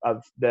list of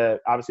the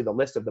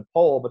list of the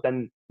poll, but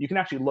then you can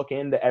actually look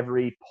into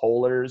every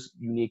poller's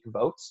unique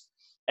votes,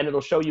 and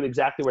it'll show you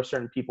exactly where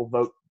certain people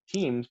vote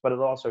teams, but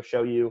it'll also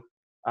show you,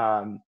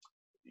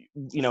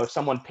 if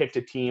someone picked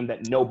a team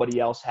that nobody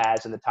else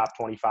has in the top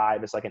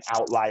 25 is like an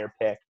outlier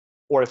pick,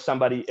 or if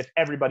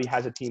everybody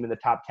has a team in the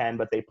top 10,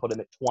 but they put them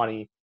at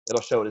 20,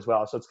 it'll show it as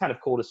well. So it's kind of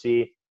cool to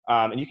see.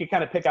 And you can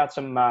kind of pick out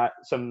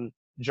some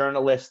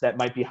journalists that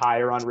might be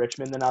higher on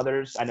Richmond than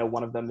others. I know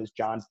one of them is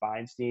John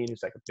Feinstein,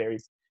 who's like a very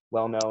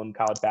well-known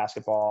college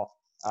basketball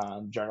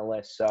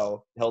journalist.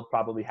 So he'll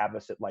probably have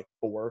us at like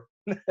 4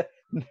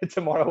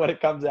 tomorrow when it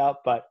comes out.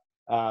 But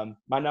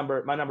my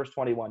number's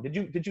 21. Did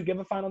you give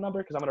a final number?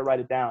 Because I'm going to write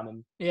it down.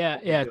 And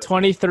yeah,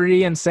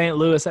 23 and St.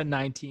 Louis at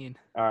 19.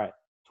 All right,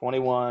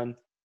 21.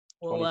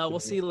 We'll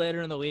see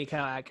later in the week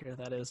how accurate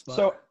that is. But.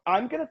 So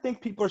I'm going to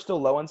think people are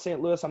still low on St.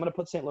 Louis. I'm going to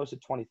put St. Louis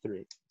at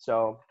 23.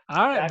 So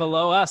all right,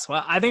 below us.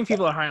 Well, I think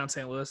people are high on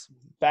St. Louis.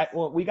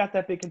 We got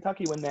that big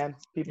Kentucky win, man.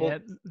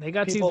 They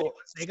got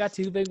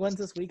 2 big wins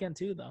this weekend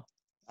too, though.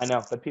 I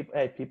know, but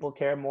people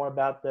care more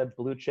about the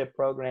blue chip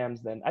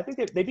programs than I think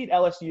they beat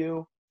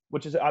LSU,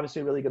 which is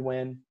obviously a really good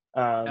win.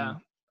 Yeah,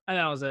 and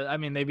that was it. I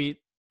mean, they beat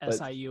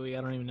SIU.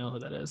 I don't even know who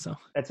that is. So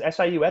it's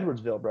SIU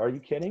Edwardsville, bro. Are you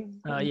kidding?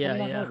 Yeah.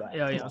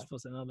 I'm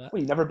supposed to know that.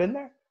 Well, you never been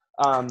there?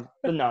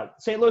 But no,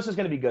 St. Louis is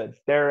going to be good.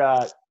 They're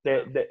always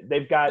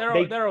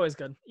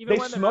good. Even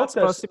when they're not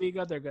supposed to be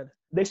good, they're good.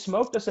 They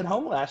smoked us at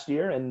home last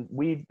year, and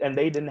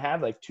they didn't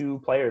have like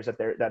 2 players that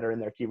are in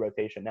their key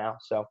rotation now.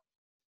 So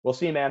we'll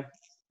see, man.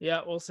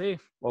 Yeah, we'll see.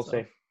 We'll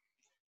see.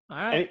 All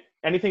right.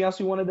 Anything else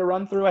you wanted to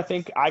run through? I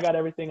think I got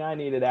everything I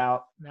needed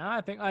out. No,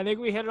 I think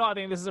we hit it all. I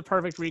think this is a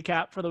perfect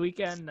recap for the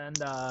weekend, and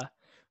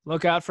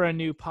look out for a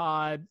new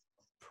pod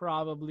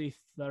probably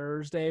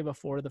Thursday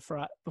before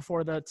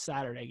the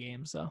Saturday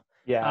game. So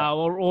yeah,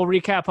 we'll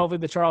recap hopefully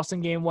the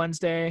Charleston game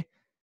Wednesday.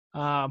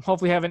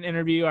 Hopefully have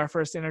our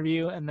first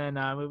interview, and then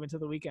move into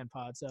the weekend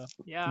pod. So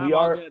yeah,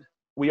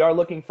 we are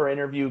looking for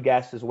interview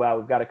guests as well.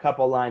 We've got a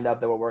couple lined up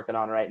that we're working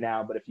on right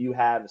now. But if you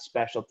have a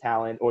special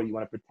talent, or you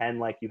want to pretend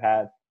like you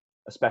have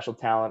a special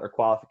talent or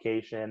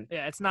qualification,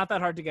 it's not that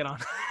hard to get on.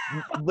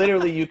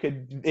 Literally,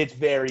 it's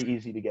very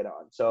easy to get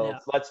on. So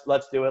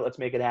let's do it. Let's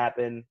make it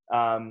happen.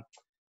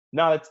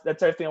 No,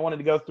 that's everything I wanted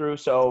to go through.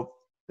 So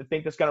I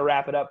think that's going to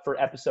wrap it up for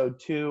episode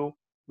 2.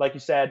 Like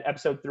you said,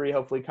 episode 3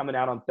 hopefully coming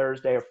out on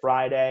Thursday or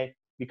Friday,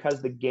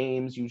 because the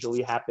games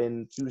usually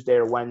happen Tuesday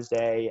or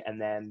Wednesday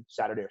and then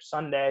Saturday or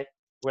Sunday.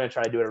 We're going to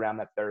try to do it around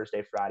that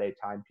Thursday, Friday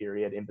time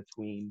period in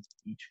between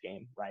each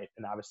game, right?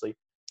 And obviously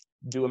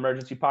do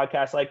emergency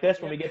podcasts like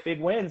this when we get big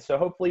wins. So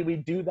hopefully we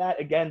do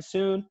that again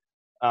soon.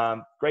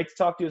 Great to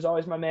talk to you as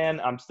always, my man.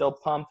 I'm still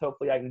pumped.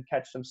 Hopefully I can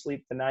catch some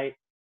sleep tonight,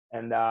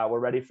 and we're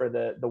ready for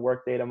the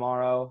work day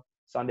tomorrow.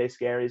 Sunday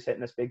Scaries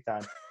hitting us big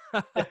time.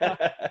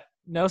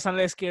 No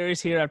Sunday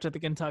Scaries here after the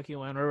Kentucky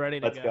win. We're ready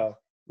to go.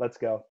 Let's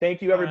go.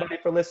 Thank you everybody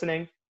for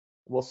listening.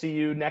 We'll see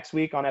you next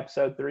week on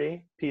episode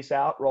 3. Peace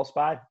out. Roll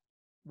Spide.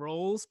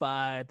 Roll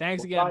Spide.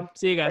 Thanks again.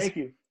 See you guys. Thank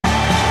you.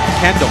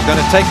 Kendall going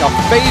to take a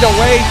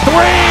fadeaway 3.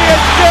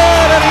 It's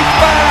good, and he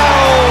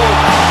fouled.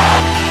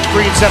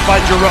 Screen set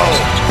by Jerome.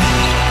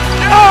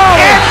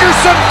 Oh,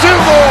 Anderson, 2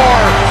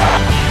 more.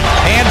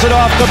 Hands it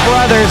off to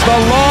Brothers. The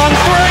long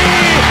 3.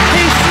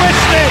 He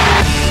switched it.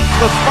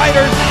 The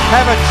Spiders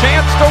have a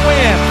chance to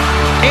win.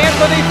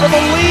 Anthony for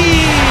the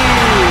lead.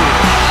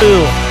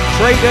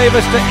 Trey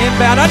Davis to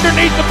inbound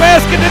underneath the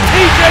basket to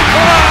TJ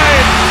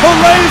Clyde, who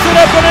lays it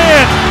up and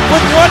in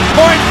with 1.5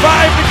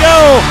 to go.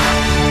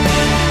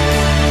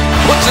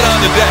 Puts it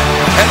on the deck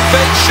and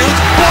fake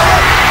shoots.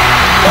 Block!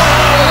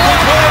 Oh!